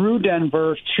 through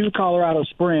Denver to Colorado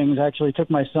Springs. I actually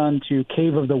took my son to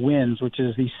Cave of the Winds, which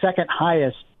is the second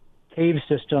highest cave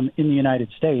system in the United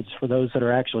States, for those that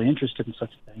are actually interested in such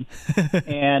a thing,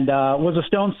 and was a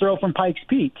stone's throw from Pikes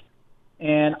Peak.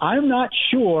 And I'm not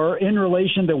sure, in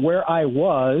relation to where I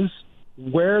was,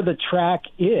 where the track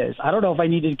is. I don't know if I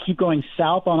needed to keep going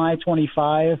south on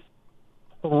I-25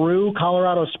 through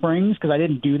Colorado Springs, because I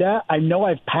didn't do that. I know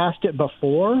I've passed it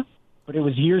before, but it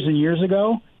was years and years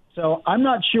ago. So I'm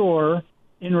not sure,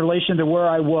 in relation to where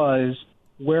I was,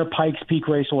 where Pikes Peak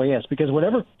Raceway is, because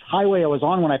whatever highway I was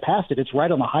on when I passed it, it's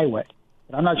right on the highway.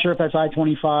 But I'm not sure if that's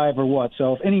I-25 or what.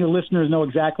 So if any listeners know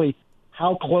exactly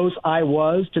how close I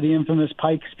was to the infamous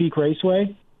Pikes Peak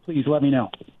Raceway, please let me know.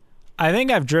 I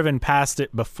think I've driven past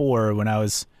it before when I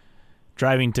was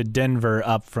driving to Denver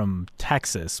up from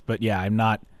Texas. But yeah, I'm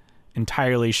not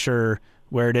entirely sure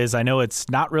where it is. I know it's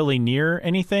not really near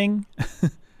anything,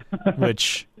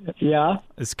 which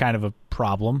is kind of a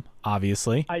problem,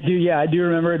 obviously. I do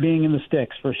remember it being in the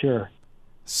sticks for sure.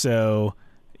 So,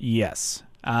 yes.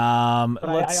 I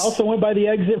also went by the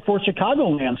exit for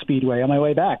Chicagoland Speedway on my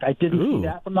way back. I didn't see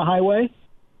that from the highway,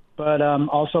 but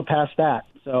also past that.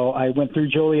 So I went through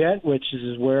Joliet, which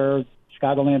is where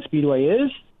Chicagoland Speedway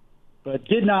is, but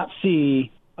did not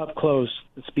see up close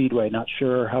the Speedway. Not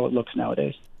sure how it looks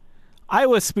nowadays.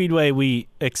 Iowa Speedway, we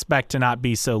expect to not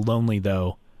be so lonely,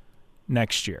 though,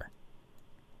 next year,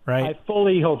 right? I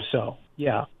fully hope so,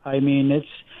 yeah. I mean,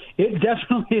 it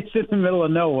definitely is in the middle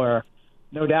of nowhere,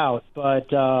 no doubt.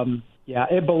 But, yeah,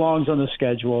 it belongs on the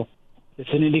schedule. It's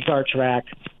an IndyCar track.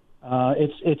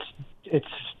 It's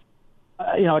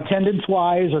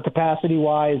attendance-wise or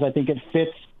capacity-wise, I think it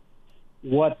fits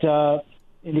what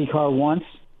IndyCar wants.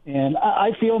 And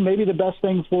I feel maybe the best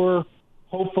thing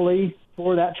hopefully,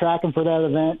 for that track and for that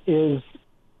event is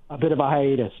a bit of a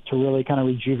hiatus to really kind of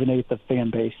rejuvenate the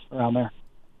fan base around there.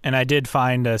 And I did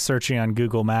find, searching on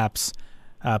Google Maps,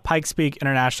 Pikes Peak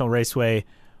International Raceway,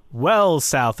 well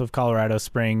south of Colorado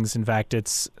Springs. In fact,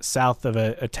 it's south of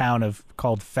a town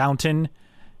called Fountain,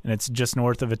 and it's just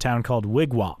north of a town called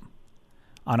Wigwam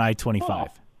on I-25. Oh.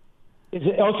 Is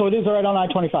it? Oh, so it is right on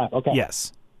I-25. Okay.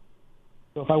 Yes.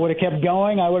 So if I would have kept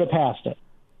going, I would have passed it.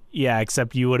 Yeah,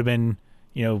 except you would have been,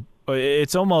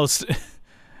 it's almost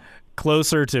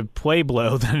closer to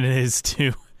Pueblo than it is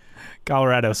to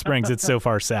Colorado Springs. It's so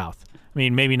far south. I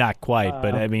mean, maybe not quite,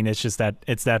 but I mean, it's just that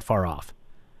it's that far off.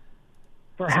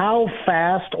 For how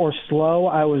fast or slow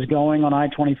I was going on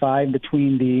I-25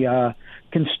 between the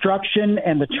construction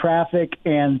and the traffic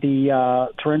and the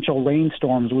torrential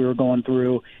rainstorms we were going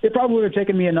through, it probably would have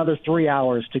taken me another 3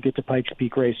 hours to get to Pikes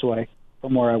Peak Raceway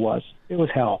from where I was. It was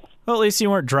hell. Well, at least you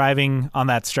weren't driving on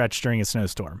that stretch during a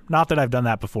snowstorm. Not that I've done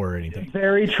that before or anything.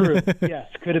 Very true. Yes,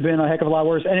 could have been a heck of a lot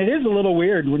worse. And it is a little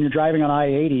weird when you're driving on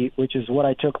I-80, which is what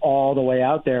I took all the way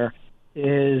out there,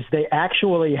 is they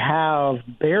actually have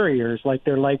barriers, like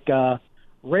they're like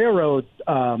railroad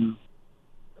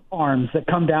arms that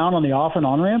come down on the off and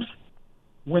on ramps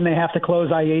when they have to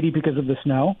close I-80 because of the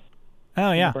snow.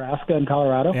 Oh, yeah. Nebraska and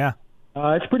Colorado. Yeah.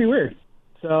 It's pretty weird.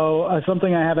 So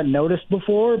something I haven't noticed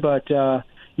before, but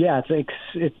yeah, it's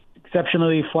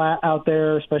exceptionally flat out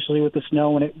there, especially with the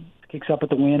snow when it kicks up at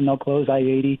the wind. They'll close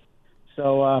I-80.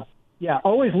 So, yeah,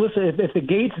 always listen. If the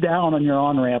gate's down on your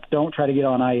on-ramp, don't try to get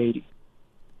on I-80.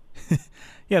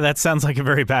 Yeah, that sounds like a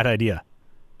very bad idea.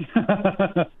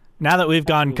 Now that we've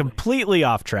gone completely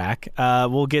off track,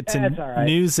 we'll get to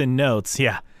news and notes.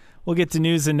 Yeah, we'll get to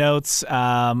news and notes.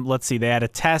 Let's see. They had a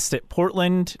test at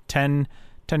Portland, 10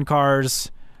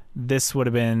 cars. This would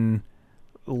have been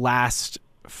last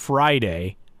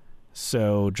Friday,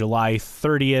 so July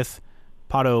 30th.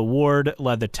 Pato O'Ward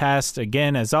led the test.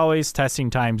 Again, as always, testing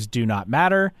times do not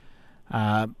matter.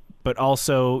 But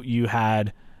also you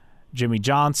had Jimmy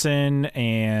Johnson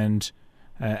and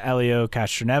Elio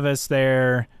Castroneves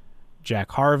there.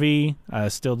 Jack Harvey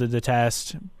still did the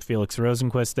test. Felix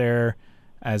Rosenquist there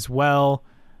as well.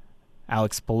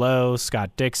 Alex Palou,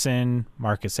 Scott Dixon,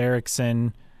 Marcus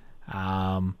Ericsson.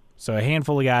 So a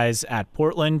handful of guys at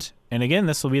Portland. And again,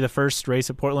 this will be the first race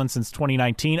at Portland since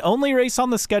 2019. Only race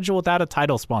on the schedule without a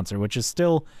title sponsor, which is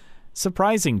still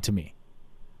surprising to me.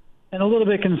 And a little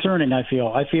bit concerning, I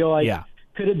feel. Yeah.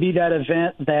 Could it be that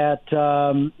event that,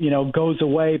 goes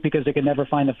away because they can never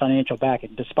find the financial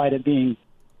backing, despite it being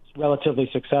relatively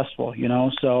successful,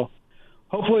 So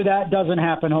hopefully that doesn't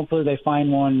happen. Hopefully they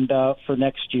find one for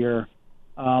next year.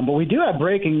 But we do have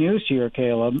breaking news here,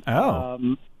 Caleb.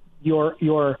 Oh.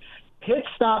 Your pit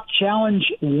stop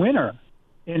challenge winner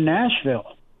in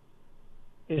Nashville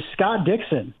is Scott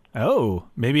Dixon. Oh,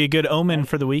 maybe a good omen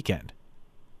for the weekend.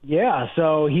 Yeah,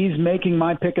 so he's making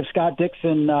my pick of Scott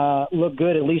Dixon look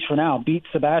good, at least for now. Beat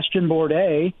Sebastian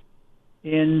Bourdais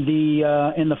in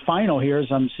the final here,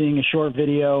 as I'm seeing a short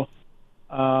video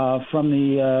from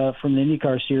the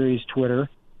IndyCar Series Twitter.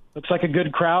 Looks like a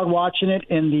good crowd watching it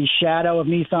in the shadow of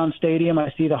Nissan Stadium.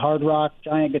 I see the Hard Rock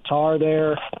giant guitar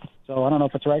there. So I don't know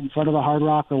if it's right in front of the Hard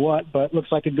Rock or what, but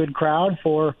looks like a good crowd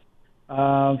for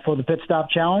the pit stop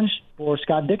challenge for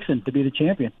Scott Dixon to be the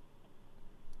champion.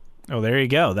 Oh, there you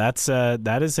go.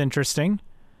 That is interesting,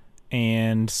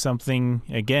 and something,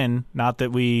 again, not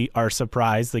that we are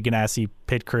surprised the Ganassi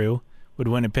pit crew would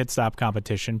win a pit stop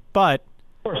competition, but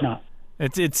of course not.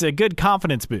 It's a good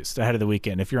confidence boost ahead of the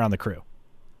weekend if you're on the crew.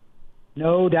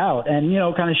 No doubt, and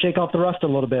kind of shake off the rust a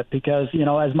little bit because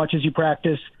as much as you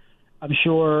practice, I'm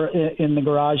sure in the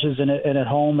garages and at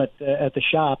home at the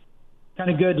shop, kind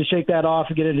of good to shake that off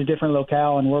and get it in a different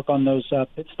locale and work on those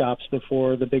pit stops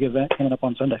before the big event coming up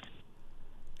on Sunday.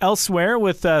 Elsewhere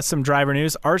with some driver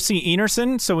news, R.C.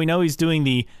 Enerson, so we know he's doing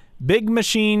the Big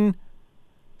Machine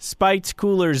Spiked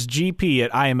Coolers GP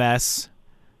at IMS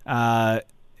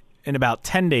in about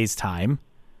 10 days' time,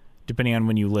 depending on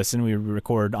when you listen. We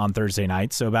record on Thursday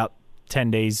night, so about 10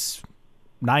 days,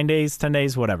 9 days, 10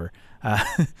 days, whatever,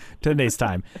 10 days'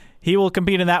 time. He will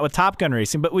compete in that with Top Gun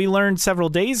Racing, but we learned several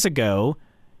days ago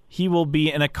he will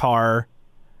be in a car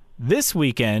this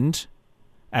weekend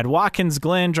at Watkins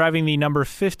Glen driving the number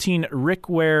 15 Rick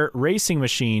Ware racing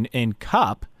machine in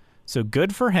Cup. So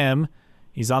good for him.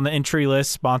 He's on the entry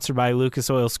list, sponsored by Lucas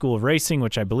Oil School of Racing,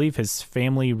 which I believe his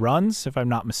family runs, if I'm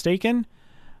not mistaken.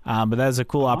 But that is a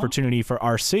cool opportunity for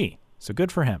RC. So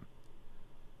good for him.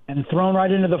 And thrown right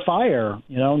into the fire,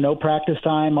 no practice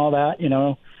time, all that,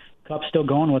 Cup's still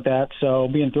going with that. So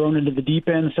being thrown into the deep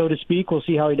end, so to speak, we'll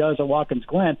see how he does at Watkins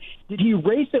Glen. Did he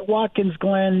race at Watkins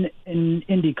Glen in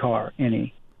IndyCar,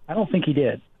 any? I don't think he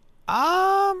did.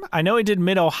 I know he did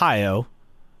Mid-Ohio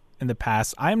in the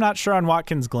past. I'm not sure on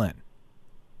Watkins Glen.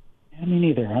 Me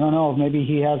neither. I don't know. Maybe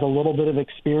he has a little bit of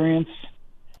experience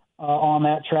on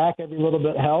that track. Every little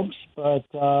bit helps. But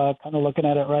kind of looking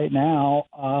at it right now,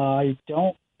 I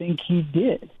don't think he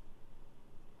did.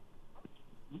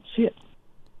 Let's see it.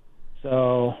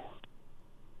 So,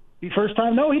 the first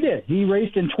time? No, he did. He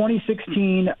raced in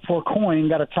 2016 for Coyne,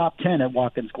 got a top 10 at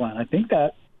Watkins Glen. I think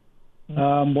that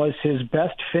was his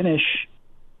best finish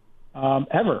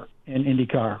ever in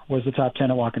IndyCar, was the top 10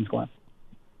 at Watkins Glen.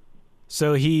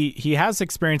 So he has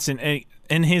experience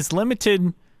in his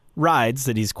limited rides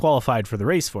that he's qualified for the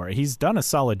race for. He's done a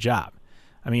solid job.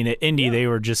 I mean, at Indy, they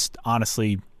were just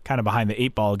honestly kind of behind the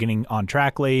eight ball, getting on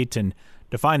track late, and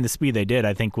to find the speed they did,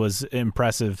 I think, was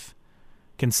impressive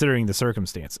considering the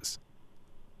circumstances.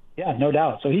 Yeah, no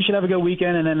doubt. So he should have a good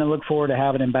weekend, and then I look forward to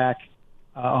having him back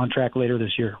on track later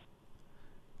this year.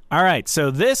 All right, so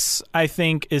this, I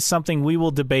think, is something we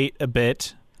will debate a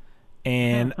bit,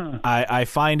 and I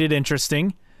find it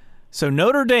interesting. So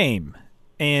Notre Dame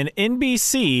and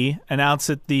NBC announced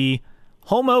that the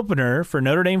home opener for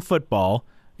Notre Dame football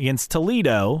against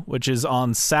Toledo, which is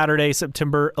on Saturday,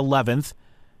 September 11th,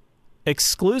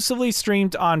 exclusively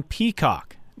streamed on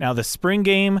Peacock. Now, the spring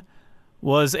game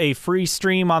was a free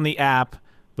stream on the app,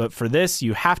 but for this,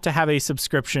 you have to have a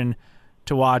subscription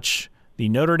to watch the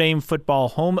Notre Dame football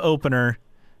home opener.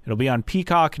 It'll be on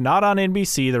Peacock, not on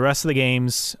NBC. The rest of the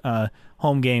games,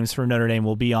 home games for Notre Dame,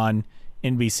 will be on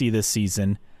NBC this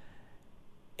season.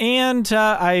 And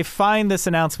I find this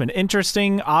announcement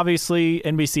interesting. Obviously,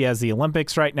 NBC has the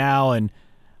Olympics right now, and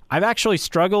I've actually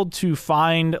struggled to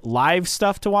find live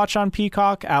stuff to watch on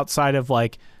Peacock outside of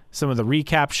like some of the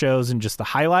recap shows and just the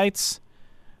highlights.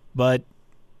 But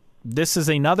this is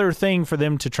another thing for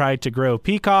them to try to grow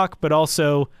Peacock, but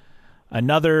also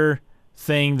another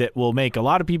thing that will make a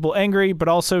lot of people angry, but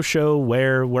also show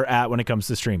where we're at when it comes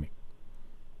to streaming.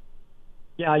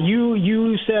 Yeah,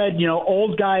 you said,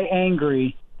 old guy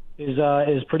angry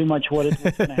is pretty much what's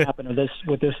going to happen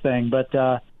with this thing.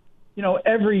 But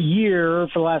every year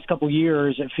for the last couple of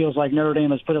years, it feels like Notre Dame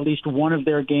has put at least one of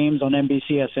their games on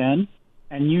NBCSN,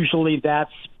 and usually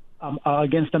that's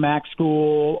against a MAC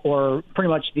school, or pretty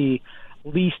much the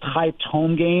least hyped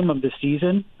home game of the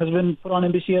season has been put on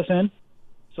NBCSN.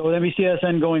 So with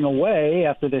NBCSN going away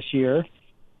after this year,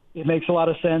 it makes a lot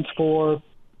of sense for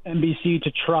NBC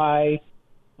to try,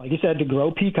 like you said, to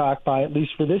grow Peacock by, at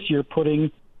least for this year,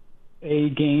 putting a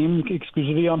game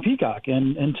exclusively on Peacock.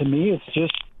 And to me,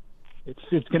 it's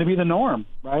going to be the norm,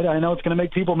 right? I know it's going to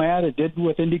make people mad. It did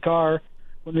with IndyCar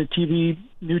when the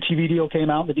new TV deal came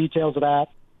out, the details of that.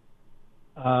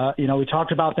 We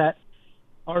talked about that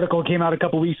article came out a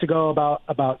couple weeks ago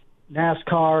about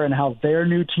NASCAR and how their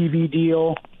new TV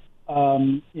deal,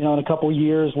 in a couple of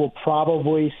years, will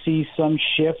probably see some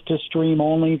shift to stream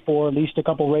only for at least a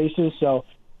couple races. So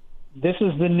this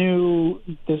is the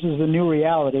new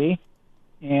reality,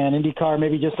 and IndyCar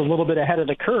maybe just a little bit ahead of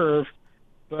the curve,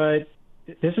 but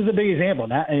this is a big example.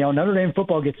 Now, Notre Dame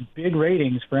football gets big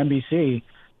ratings for NBC,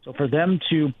 so for them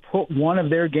to put one of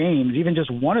their games, even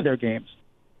just one of their games,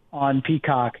 on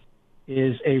Peacock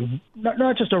is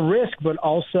not just a risk, but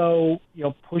also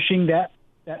pushing that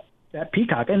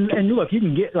Peacock. And look, you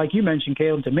can get, like you mentioned,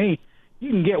 Caleb, to me, you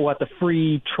can get the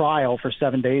free trial for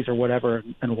 7 days or whatever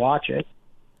and watch it.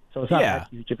 So it's not that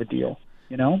huge of a deal,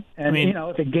 And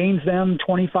if it gains them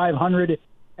 2,500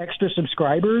 extra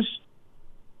subscribers,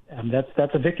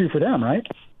 that's a victory for them, right?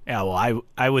 Yeah, well,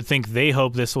 I would think they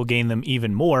hope this will gain them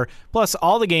even more. Plus,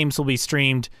 all the games will be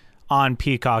streamed on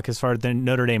Peacock as far as the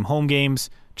Notre Dame home games.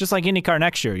 Just like IndyCar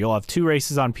next year, you'll have 2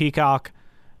 races on Peacock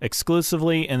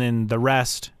exclusively, and then the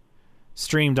rest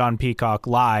streamed on Peacock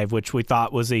live, which we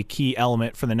thought was a key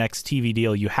element for the next TV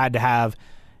deal. You had to have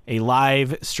a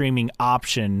live streaming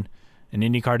option, and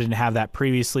IndyCar didn't have that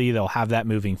previously. They'll have that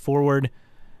moving forward,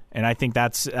 and I think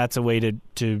that's a way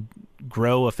to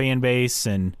grow a fan base.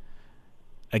 And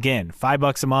again,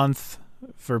 $5 a month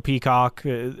for Peacock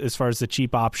as far as the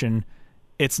cheap option,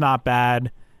 it's not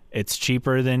bad. It's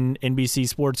cheaper than NBC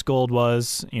Sports Gold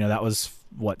was. That was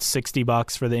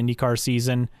 $60 for the IndyCar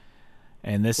season,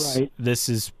 and this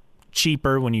is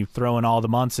cheaper when you throw in all the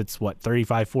months. It's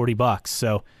 $35-$40.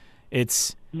 So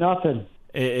it's nothing.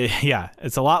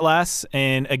 It's a lot less.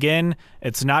 And again,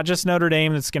 it's not just Notre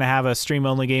Dame that's going to have a stream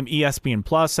only game. ESPN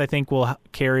Plus, I think, will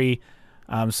carry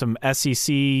some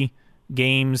SEC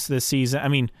games this season. I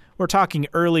mean, we're talking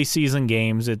early season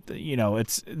games.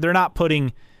 They're not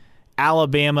putting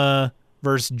Alabama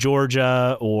versus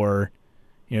Georgia or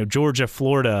Georgia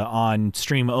Florida on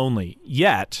stream only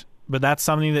yet, but that's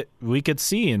something that we could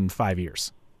see in 5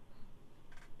 years.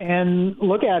 And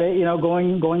look at it,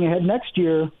 going ahead next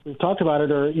year, we've talked about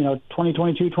it, or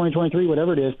 2022, 2023,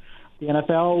 whatever it is, the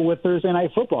NFL with Thursday Night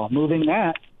Football, moving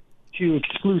that to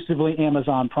exclusively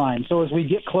Amazon Prime. So as we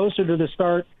get closer to the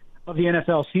start of the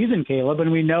NFL season, Caleb,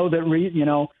 and we know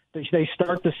that they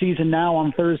start the season now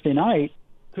on Thursday night,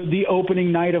 could the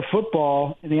opening night of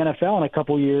football in the NFL in a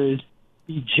couple of years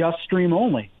be just stream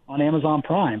only on Amazon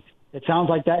Prime? It sounds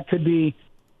like that could be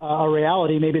a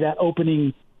reality. Maybe that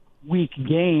opening week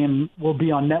game will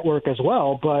be on network as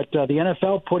well. But the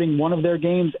NFL putting one of their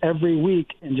games every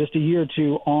week in just a year or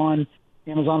two on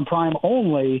Amazon Prime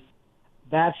only,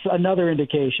 that's another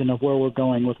indication of where we're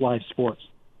going with live sports.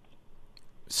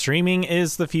 Streaming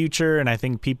is the future, and I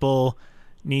think people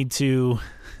need to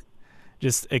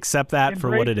just accept that for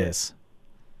what it is.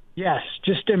 Yes,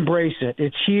 just embrace it.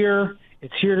 It's here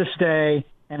to stay,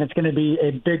 and it's going to be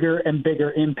a bigger and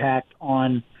bigger impact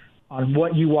on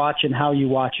what you watch and how you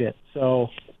watch it. So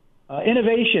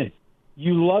innovation,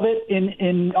 you love it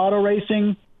in auto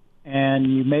racing, and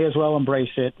you may as well embrace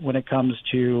it when it comes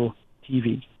to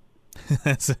TV.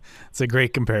 That's a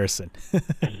great comparison.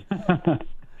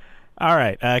 All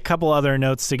right, a couple other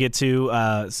notes to get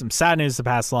to. Some sad news to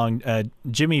pass along.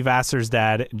 Jimmy Vassar's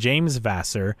dad, James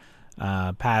Vassar,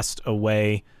 passed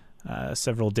away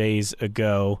several days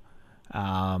ago.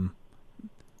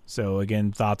 So,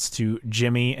 again, thoughts to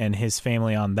Jimmy and his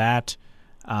family on that.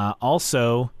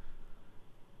 Also,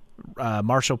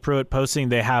 Marshall Pruitt posting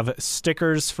they have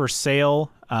stickers for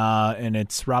sale, and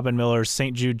it's Robin Miller's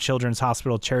St. Jude Children's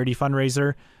Hospital charity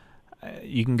fundraiser.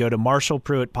 You can go to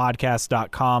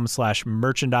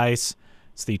marshallpruittpodcast.com/merchandise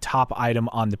It's the top item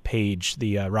on the page,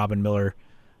 the Robin Miller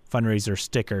fundraiser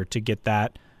sticker, to get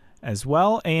that as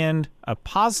well. And a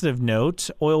positive note,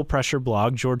 oil pressure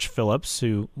blog, George Phillips,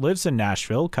 who lives in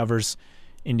Nashville, covers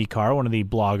IndyCar, one of the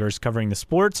bloggers covering the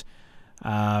sport,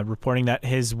 reporting that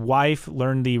his wife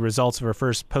learned the results of her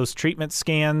first post-treatment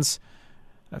scans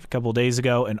a couple of days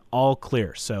ago, and all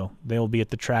clear. So they will be at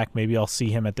the track. Maybe I'll see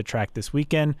him at the track this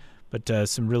weekend, but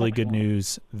some really good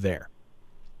news there.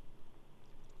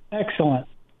 Excellent.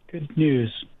 Good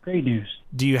news. Great news.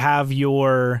 Do you have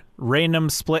your random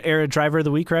split era driver of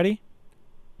the week ready?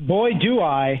 Boy, do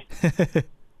I.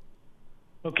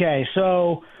 Okay,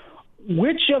 so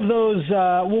which of those,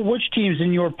 which teams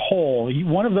in your poll?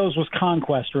 One of those was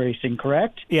Conquest Racing,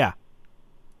 correct? Yeah.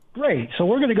 Great. So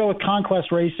we're going to go with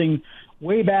Conquest Racing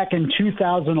way back in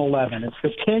 2011. It's the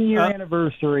 10-year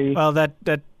anniversary. Well,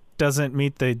 that doesn't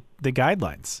meet the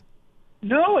guidelines.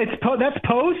 No, that's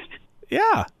post?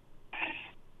 Yeah.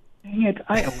 Dang it.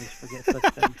 I always forget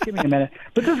such things. Give me a minute.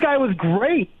 But this guy was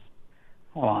great.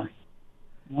 Hold on.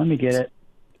 Let me get it.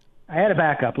 I had a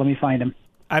backup. Let me find him.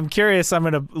 I'm curious. I'm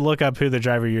going to look up who the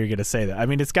driver you're going to say that. I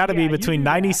mean, it's got to be between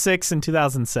 96 and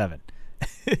 2007.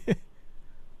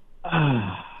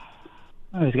 I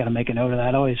always got to make a note of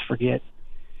that. I always forget.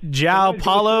 João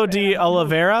Paulo de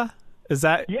Oliveira? Is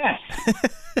that? Yes.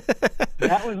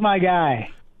 That was my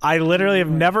guy. I literally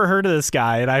have never heard of this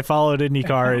guy, and I followed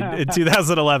IndyCar in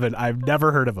 2011. I've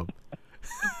never heard of him.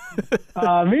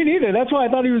 Me neither. That's why I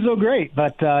thought he was so great.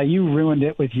 But you ruined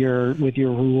it with your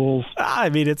rules. I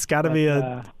mean, it's got to be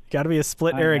a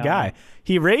split era guy.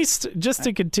 He raced, just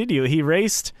to continue. He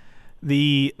raced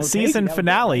the season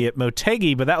finale at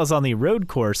Motegi, but that was on the road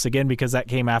course again because that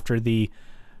came after the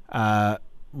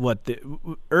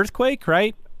earthquake,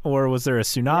 right? Or was there a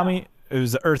tsunami? Yeah. It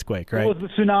was the earthquake, right? It was the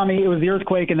tsunami. It was the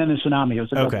earthquake and then the tsunami. It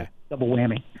was a double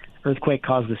whammy. Earthquake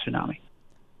caused the tsunami.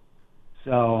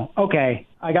 So, okay,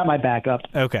 I got my backup.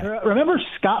 Okay. Remember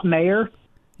Scott Mayer?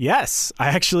 Yes, I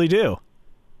actually do.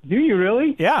 Do you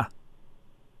really? Yeah.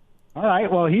 All right.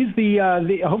 Well, he's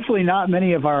the hopefully not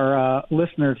many of our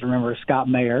listeners remember Scott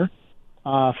Mayer,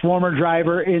 former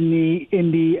driver in the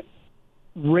Indy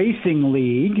Racing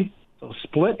League. So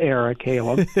split era,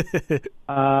 Caleb.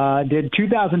 Did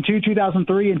 2002,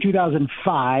 2003, and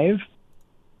 2005.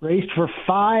 Raced for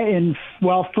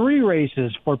 3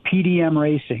 races for PDM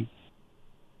Racing.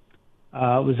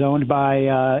 It was owned by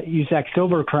USAC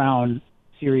Silver Crown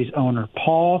Series owner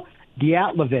Paul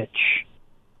Diatlovich.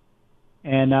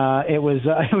 And it was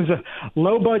a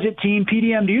low budget team.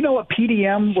 PDM. Do you know what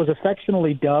PDM was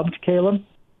affectionately dubbed, Caleb?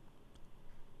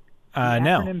 No.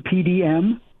 Acronym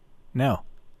PDM. No.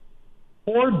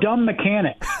 Poor dumb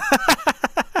mechanics.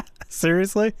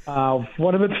 Seriously?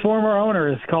 One of its former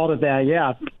owners called it that.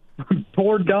 Yeah,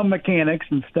 poor dumb mechanics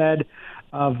instead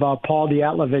of Paul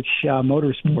Diatlovich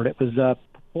Motorsport. It was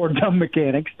poor dumb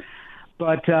mechanics.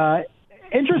 But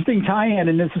interesting tie-in,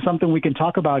 and this is something we can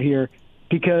talk about here.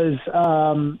 Because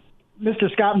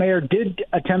Mr. Scott Mayer did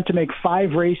attempt to make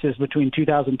 5 races between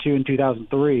 2002 and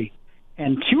 2003,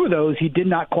 and 2 of those he did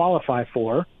not qualify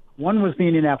for. One was the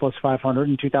Indianapolis 500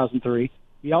 in 2003.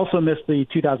 He also missed the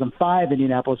 2005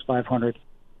 Indianapolis 500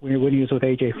 when he was with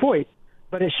A.J. Foyt.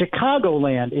 But at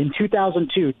Chicagoland in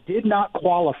 2002, did not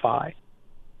qualify.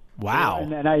 Wow.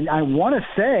 And I want to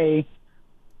say,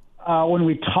 when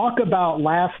we talk about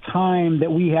last time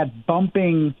that we had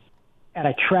bumping at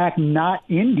a track not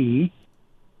Indy,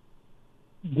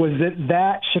 was it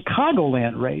that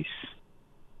Chicagoland race?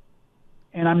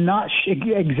 And I'm not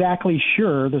exactly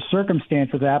sure the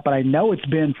circumstance of that, but I know it's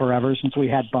been forever since we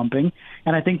had bumping.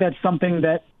 And I think that's something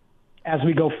that, as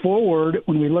we go forward,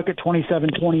 when we look at 27,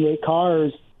 28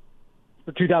 cars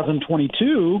for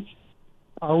 2022,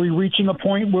 are we reaching a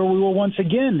point where we will once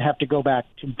again have to go back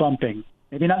to bumping?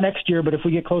 Maybe not next year, but if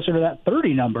we get closer to that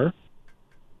 30 number.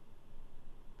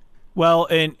 Well,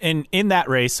 in that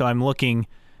race, so I'm looking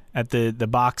at the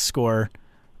box score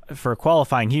for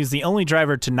qualifying. He was the only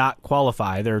driver to not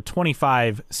qualify. There are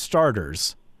 25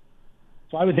 starters.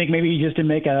 So I would think maybe he just didn't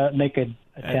make an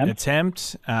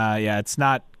attempt. Yeah, it's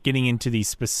not getting into the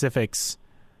specifics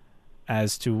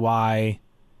as to why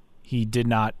he did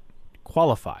not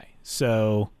qualify.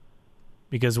 So,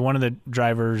 because one of the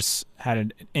drivers had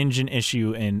an engine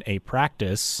issue in a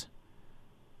practice,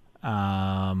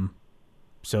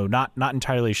 so not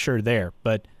entirely sure there,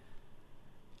 but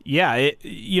yeah,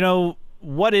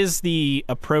 what is the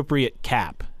appropriate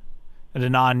cap at a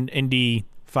non-Indy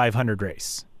 500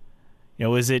 race?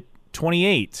 Is it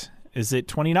 28? Is it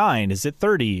 29? Is it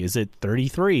 30? Is it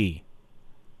 33?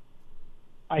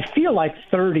 I feel like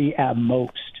 30 at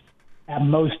most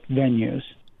venues.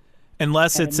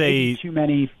 Unless and it's too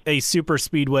many. a super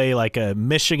speedway like a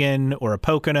Michigan or a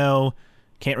Pocono.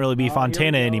 Can't really be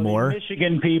Fontana anymore.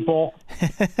 Michigan people.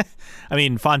 I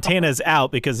mean, Fontana's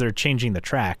out because they're changing the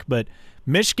track. But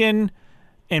Michigan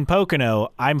and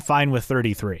Pocono, I'm fine with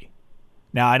 33.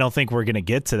 Now, I don't think we're going to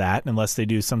get to that unless they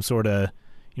do some sort of,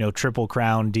 Triple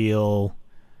Crown deal,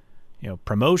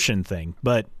 promotion thing.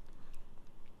 But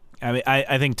I mean,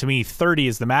 I think to me 30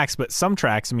 is the max. But some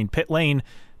tracks, I mean, Pit Lane,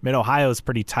 Mid-Ohio is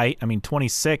pretty tight. I mean,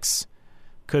 26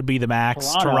 could be the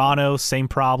max. Toronto, same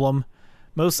problem.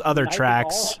 Most other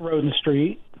tracks. Road and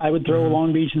Street. I would throw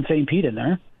Long Beach and St. Pete in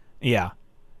there. Yeah.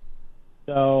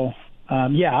 So, I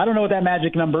don't know what that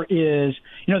magic number is.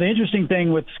 The interesting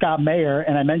thing with Scott Mayer,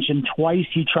 and I mentioned twice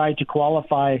he tried to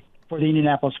qualify for the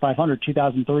Indianapolis 500,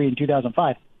 2003 and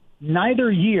 2005. Neither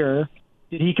year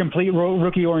did he complete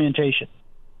rookie orientation.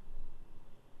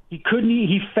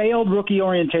 He failed rookie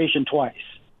orientation twice.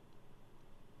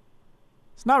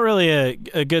 It's not really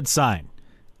a good sign.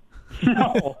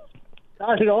 No,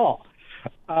 not at all.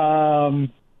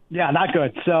 Not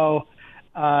good. So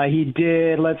he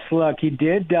did, let's look, he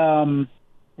did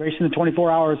racing the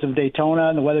 24 Hours of Daytona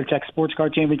and the WeatherTech Sports Car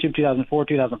Championship 2004,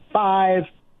 2005,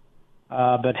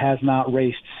 but has not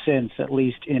raced since, at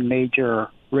least in major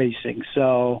racing.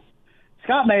 So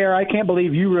Scott Mayer, I can't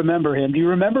believe you remember him. Do you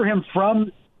remember him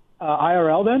from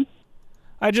IRL then?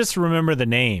 I just remember the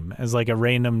name as like a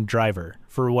random driver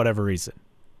for whatever reason.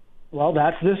 Well,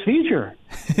 that's this feature.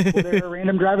 Was there a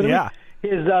random driver? Yeah.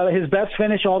 His best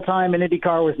finish all time in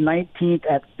IndyCar was 19th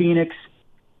at Phoenix.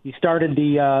 He started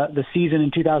the season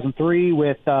in 2003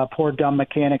 with Poor Dumb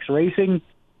Mechanics Racing.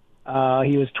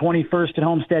 He was 21st at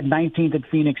Homestead, 19th at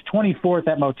Phoenix, 24th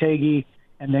at Motegi,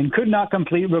 and then could not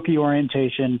complete rookie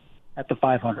orientation at the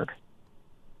 500.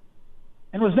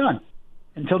 And was done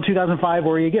until 2005,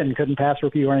 where he again couldn't pass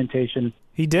rookie orientation.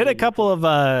 He did a couple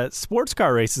of sports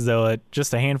car races, though,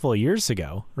 just a handful of years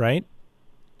ago, right?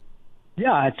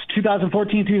 Yeah, it's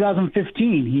 2014,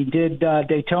 2015. He did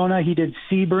Daytona, he did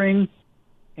Sebring,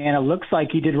 and it looks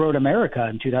like he did Road America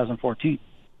in 2014.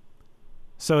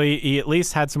 So he at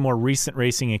least had some more recent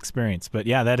racing experience. But,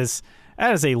 yeah, that is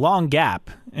a long gap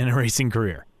in a racing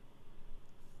career.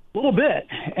 A little bit.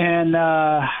 And,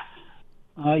 I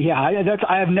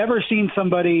have never seen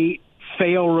somebody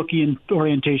fail rookie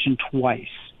orientation twice,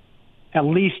 at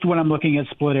least when I'm looking at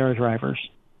split air drivers.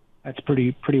 That's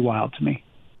pretty wild to me.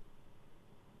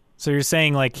 So you're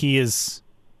saying like he is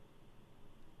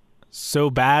so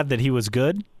bad that he was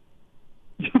good?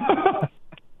 I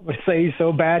would say he's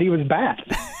so bad he was bad.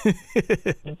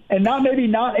 And not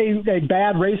a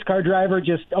bad race car driver,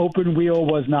 just open wheel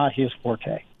was not his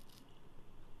forte.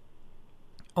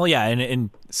 Well, yeah,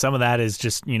 and some of that is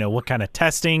just, what kind of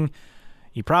testing.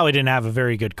 He probably didn't have a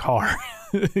very good car,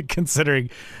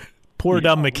 considering Poor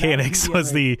Dumb Mechanics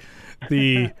was the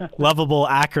lovable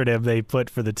acronym they put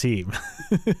for the team.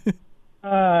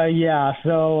 Not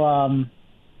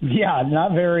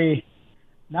very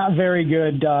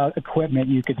good equipment,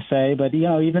 you could say. But,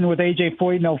 even with AJ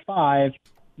Foyt in 05,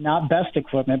 not best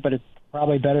equipment, but it's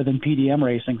probably better than PDM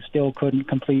racing, still couldn't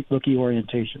complete rookie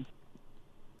orientation.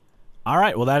 All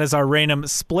right, well, that is our random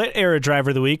split era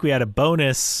driver of the week. We had a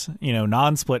bonus,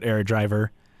 non-split era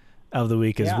driver of the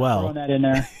week as well. Throwing that in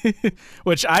there.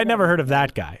 Which I never heard of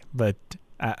that guy, but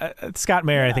Scott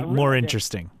Mayer, I think, more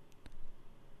interesting.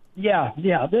 Yeah.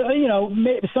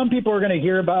 Some people are going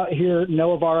to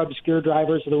know of our obscure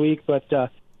drivers of the week, but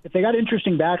if they got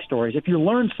interesting backstories, if you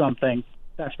learn something,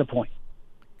 that's the point.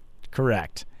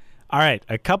 Correct. All right,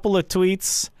 a couple of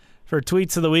tweets for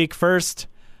tweets of the week. First,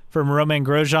 from Romain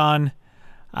Grosjean.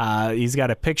 He's got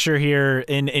a picture here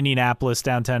in Indianapolis,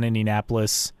 downtown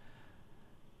Indianapolis,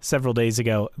 several days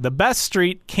ago. The best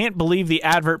street, can't believe the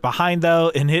advert behind, though,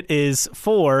 and it is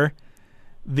for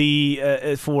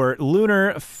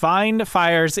Lunar Find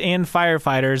Fires and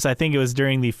Firefighters. I think it was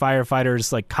during the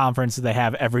firefighters conference that they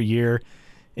have every year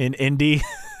in Indy.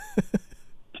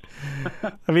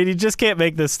 I mean, you just can't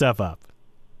make this stuff up.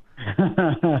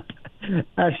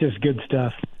 That's just good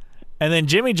stuff. And then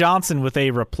Jimmy Johnson with a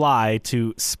reply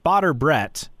to Spotter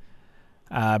Brett.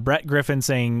 Brett Griffin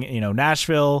saying,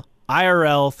 Nashville,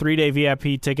 IRL, 3-day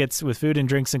VIP tickets with food and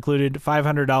drinks included,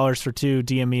 $500 for two,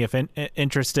 DM me if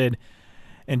interested.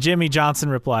 And Jimmy Johnson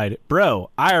replied, bro,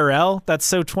 IRL? That's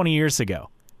so 20 years ago.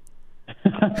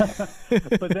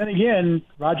 But then again,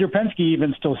 Roger Penske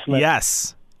even still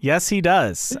slips. Yes, he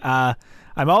does.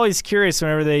 I'm always curious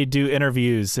whenever they do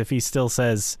interviews if he still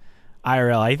says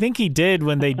IRL. I think he did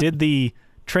when they did the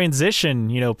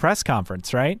transition, press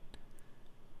conference, right?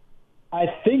 I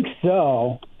think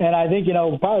so. And I think,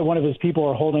 probably one of his people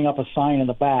are holding up a sign in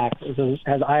the back that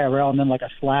has IRL and then like a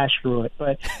slash through it.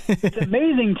 But it's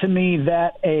amazing to me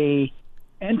that a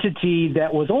entity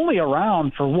that was only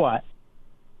around for what,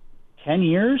 10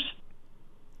 years?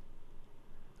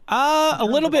 A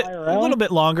little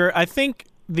bit longer. I think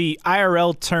the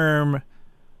IRL term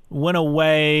went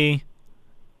away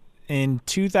in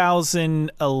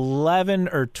 2011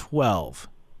 or 12.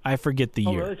 I forget the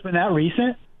year. Oh, it's been that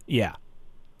recent? Yeah.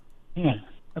 Yeah.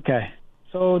 Okay.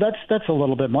 So that's a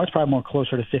little bit more. It's probably more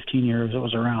closer to 15 years it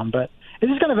was around. But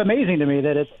it's just kind of amazing to me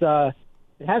that it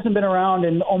hasn't been around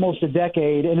in almost a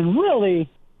decade, and it really,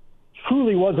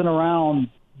 truly wasn't around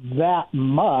that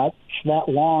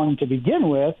long to begin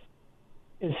with,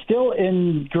 is still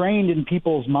ingrained in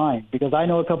people's minds, because I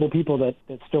know a couple of people that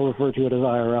still refer to it as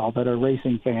IRL that are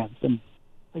racing fans. And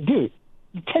like, dude,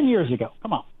 10 years ago,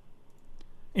 come on.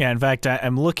 Yeah, in fact,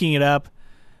 I'm looking it up,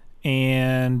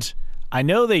 and I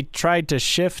know they tried to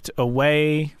shift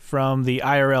away from the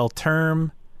IRL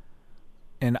term,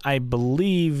 and I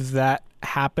believe that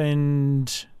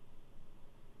happened...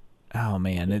 Oh,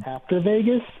 man. After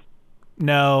Vegas?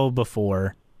 No,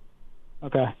 before.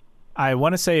 Okay. I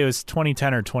want to say it was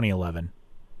 2010 or 2011.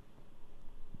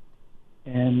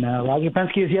 And Roger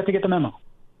Penske has yet to get the memo.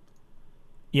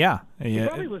 Yeah. He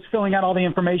probably was filling out all the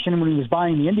information when he was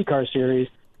buying the IndyCar series,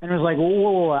 and was like,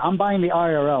 whoa, I'm buying the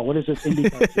IRL. What is this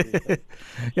IndyCar series?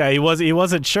 Yeah, he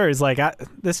wasn't sure. He's like,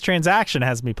 this transaction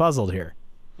has me puzzled here.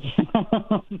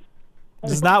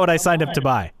 This is not what I signed up to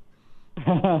buy.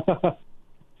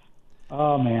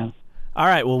 Oh, man. All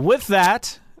right, well, with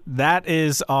that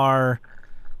is our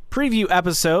preview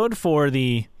episode for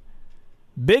the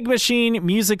Big Machine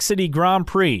Music City Grand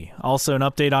Prix. Also an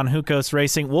update on Juncos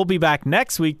Racing. We'll be back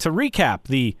next week to recap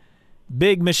the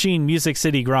Big Machine Music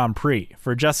City Grand Prix.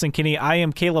 For Justin Kinney, I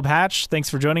am Caleb Hatch. Thanks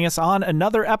for joining us on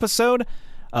another episode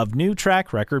of New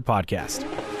Track Record Podcast.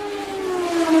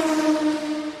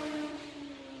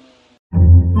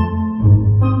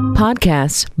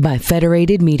 Podcasts by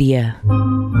Federated Media.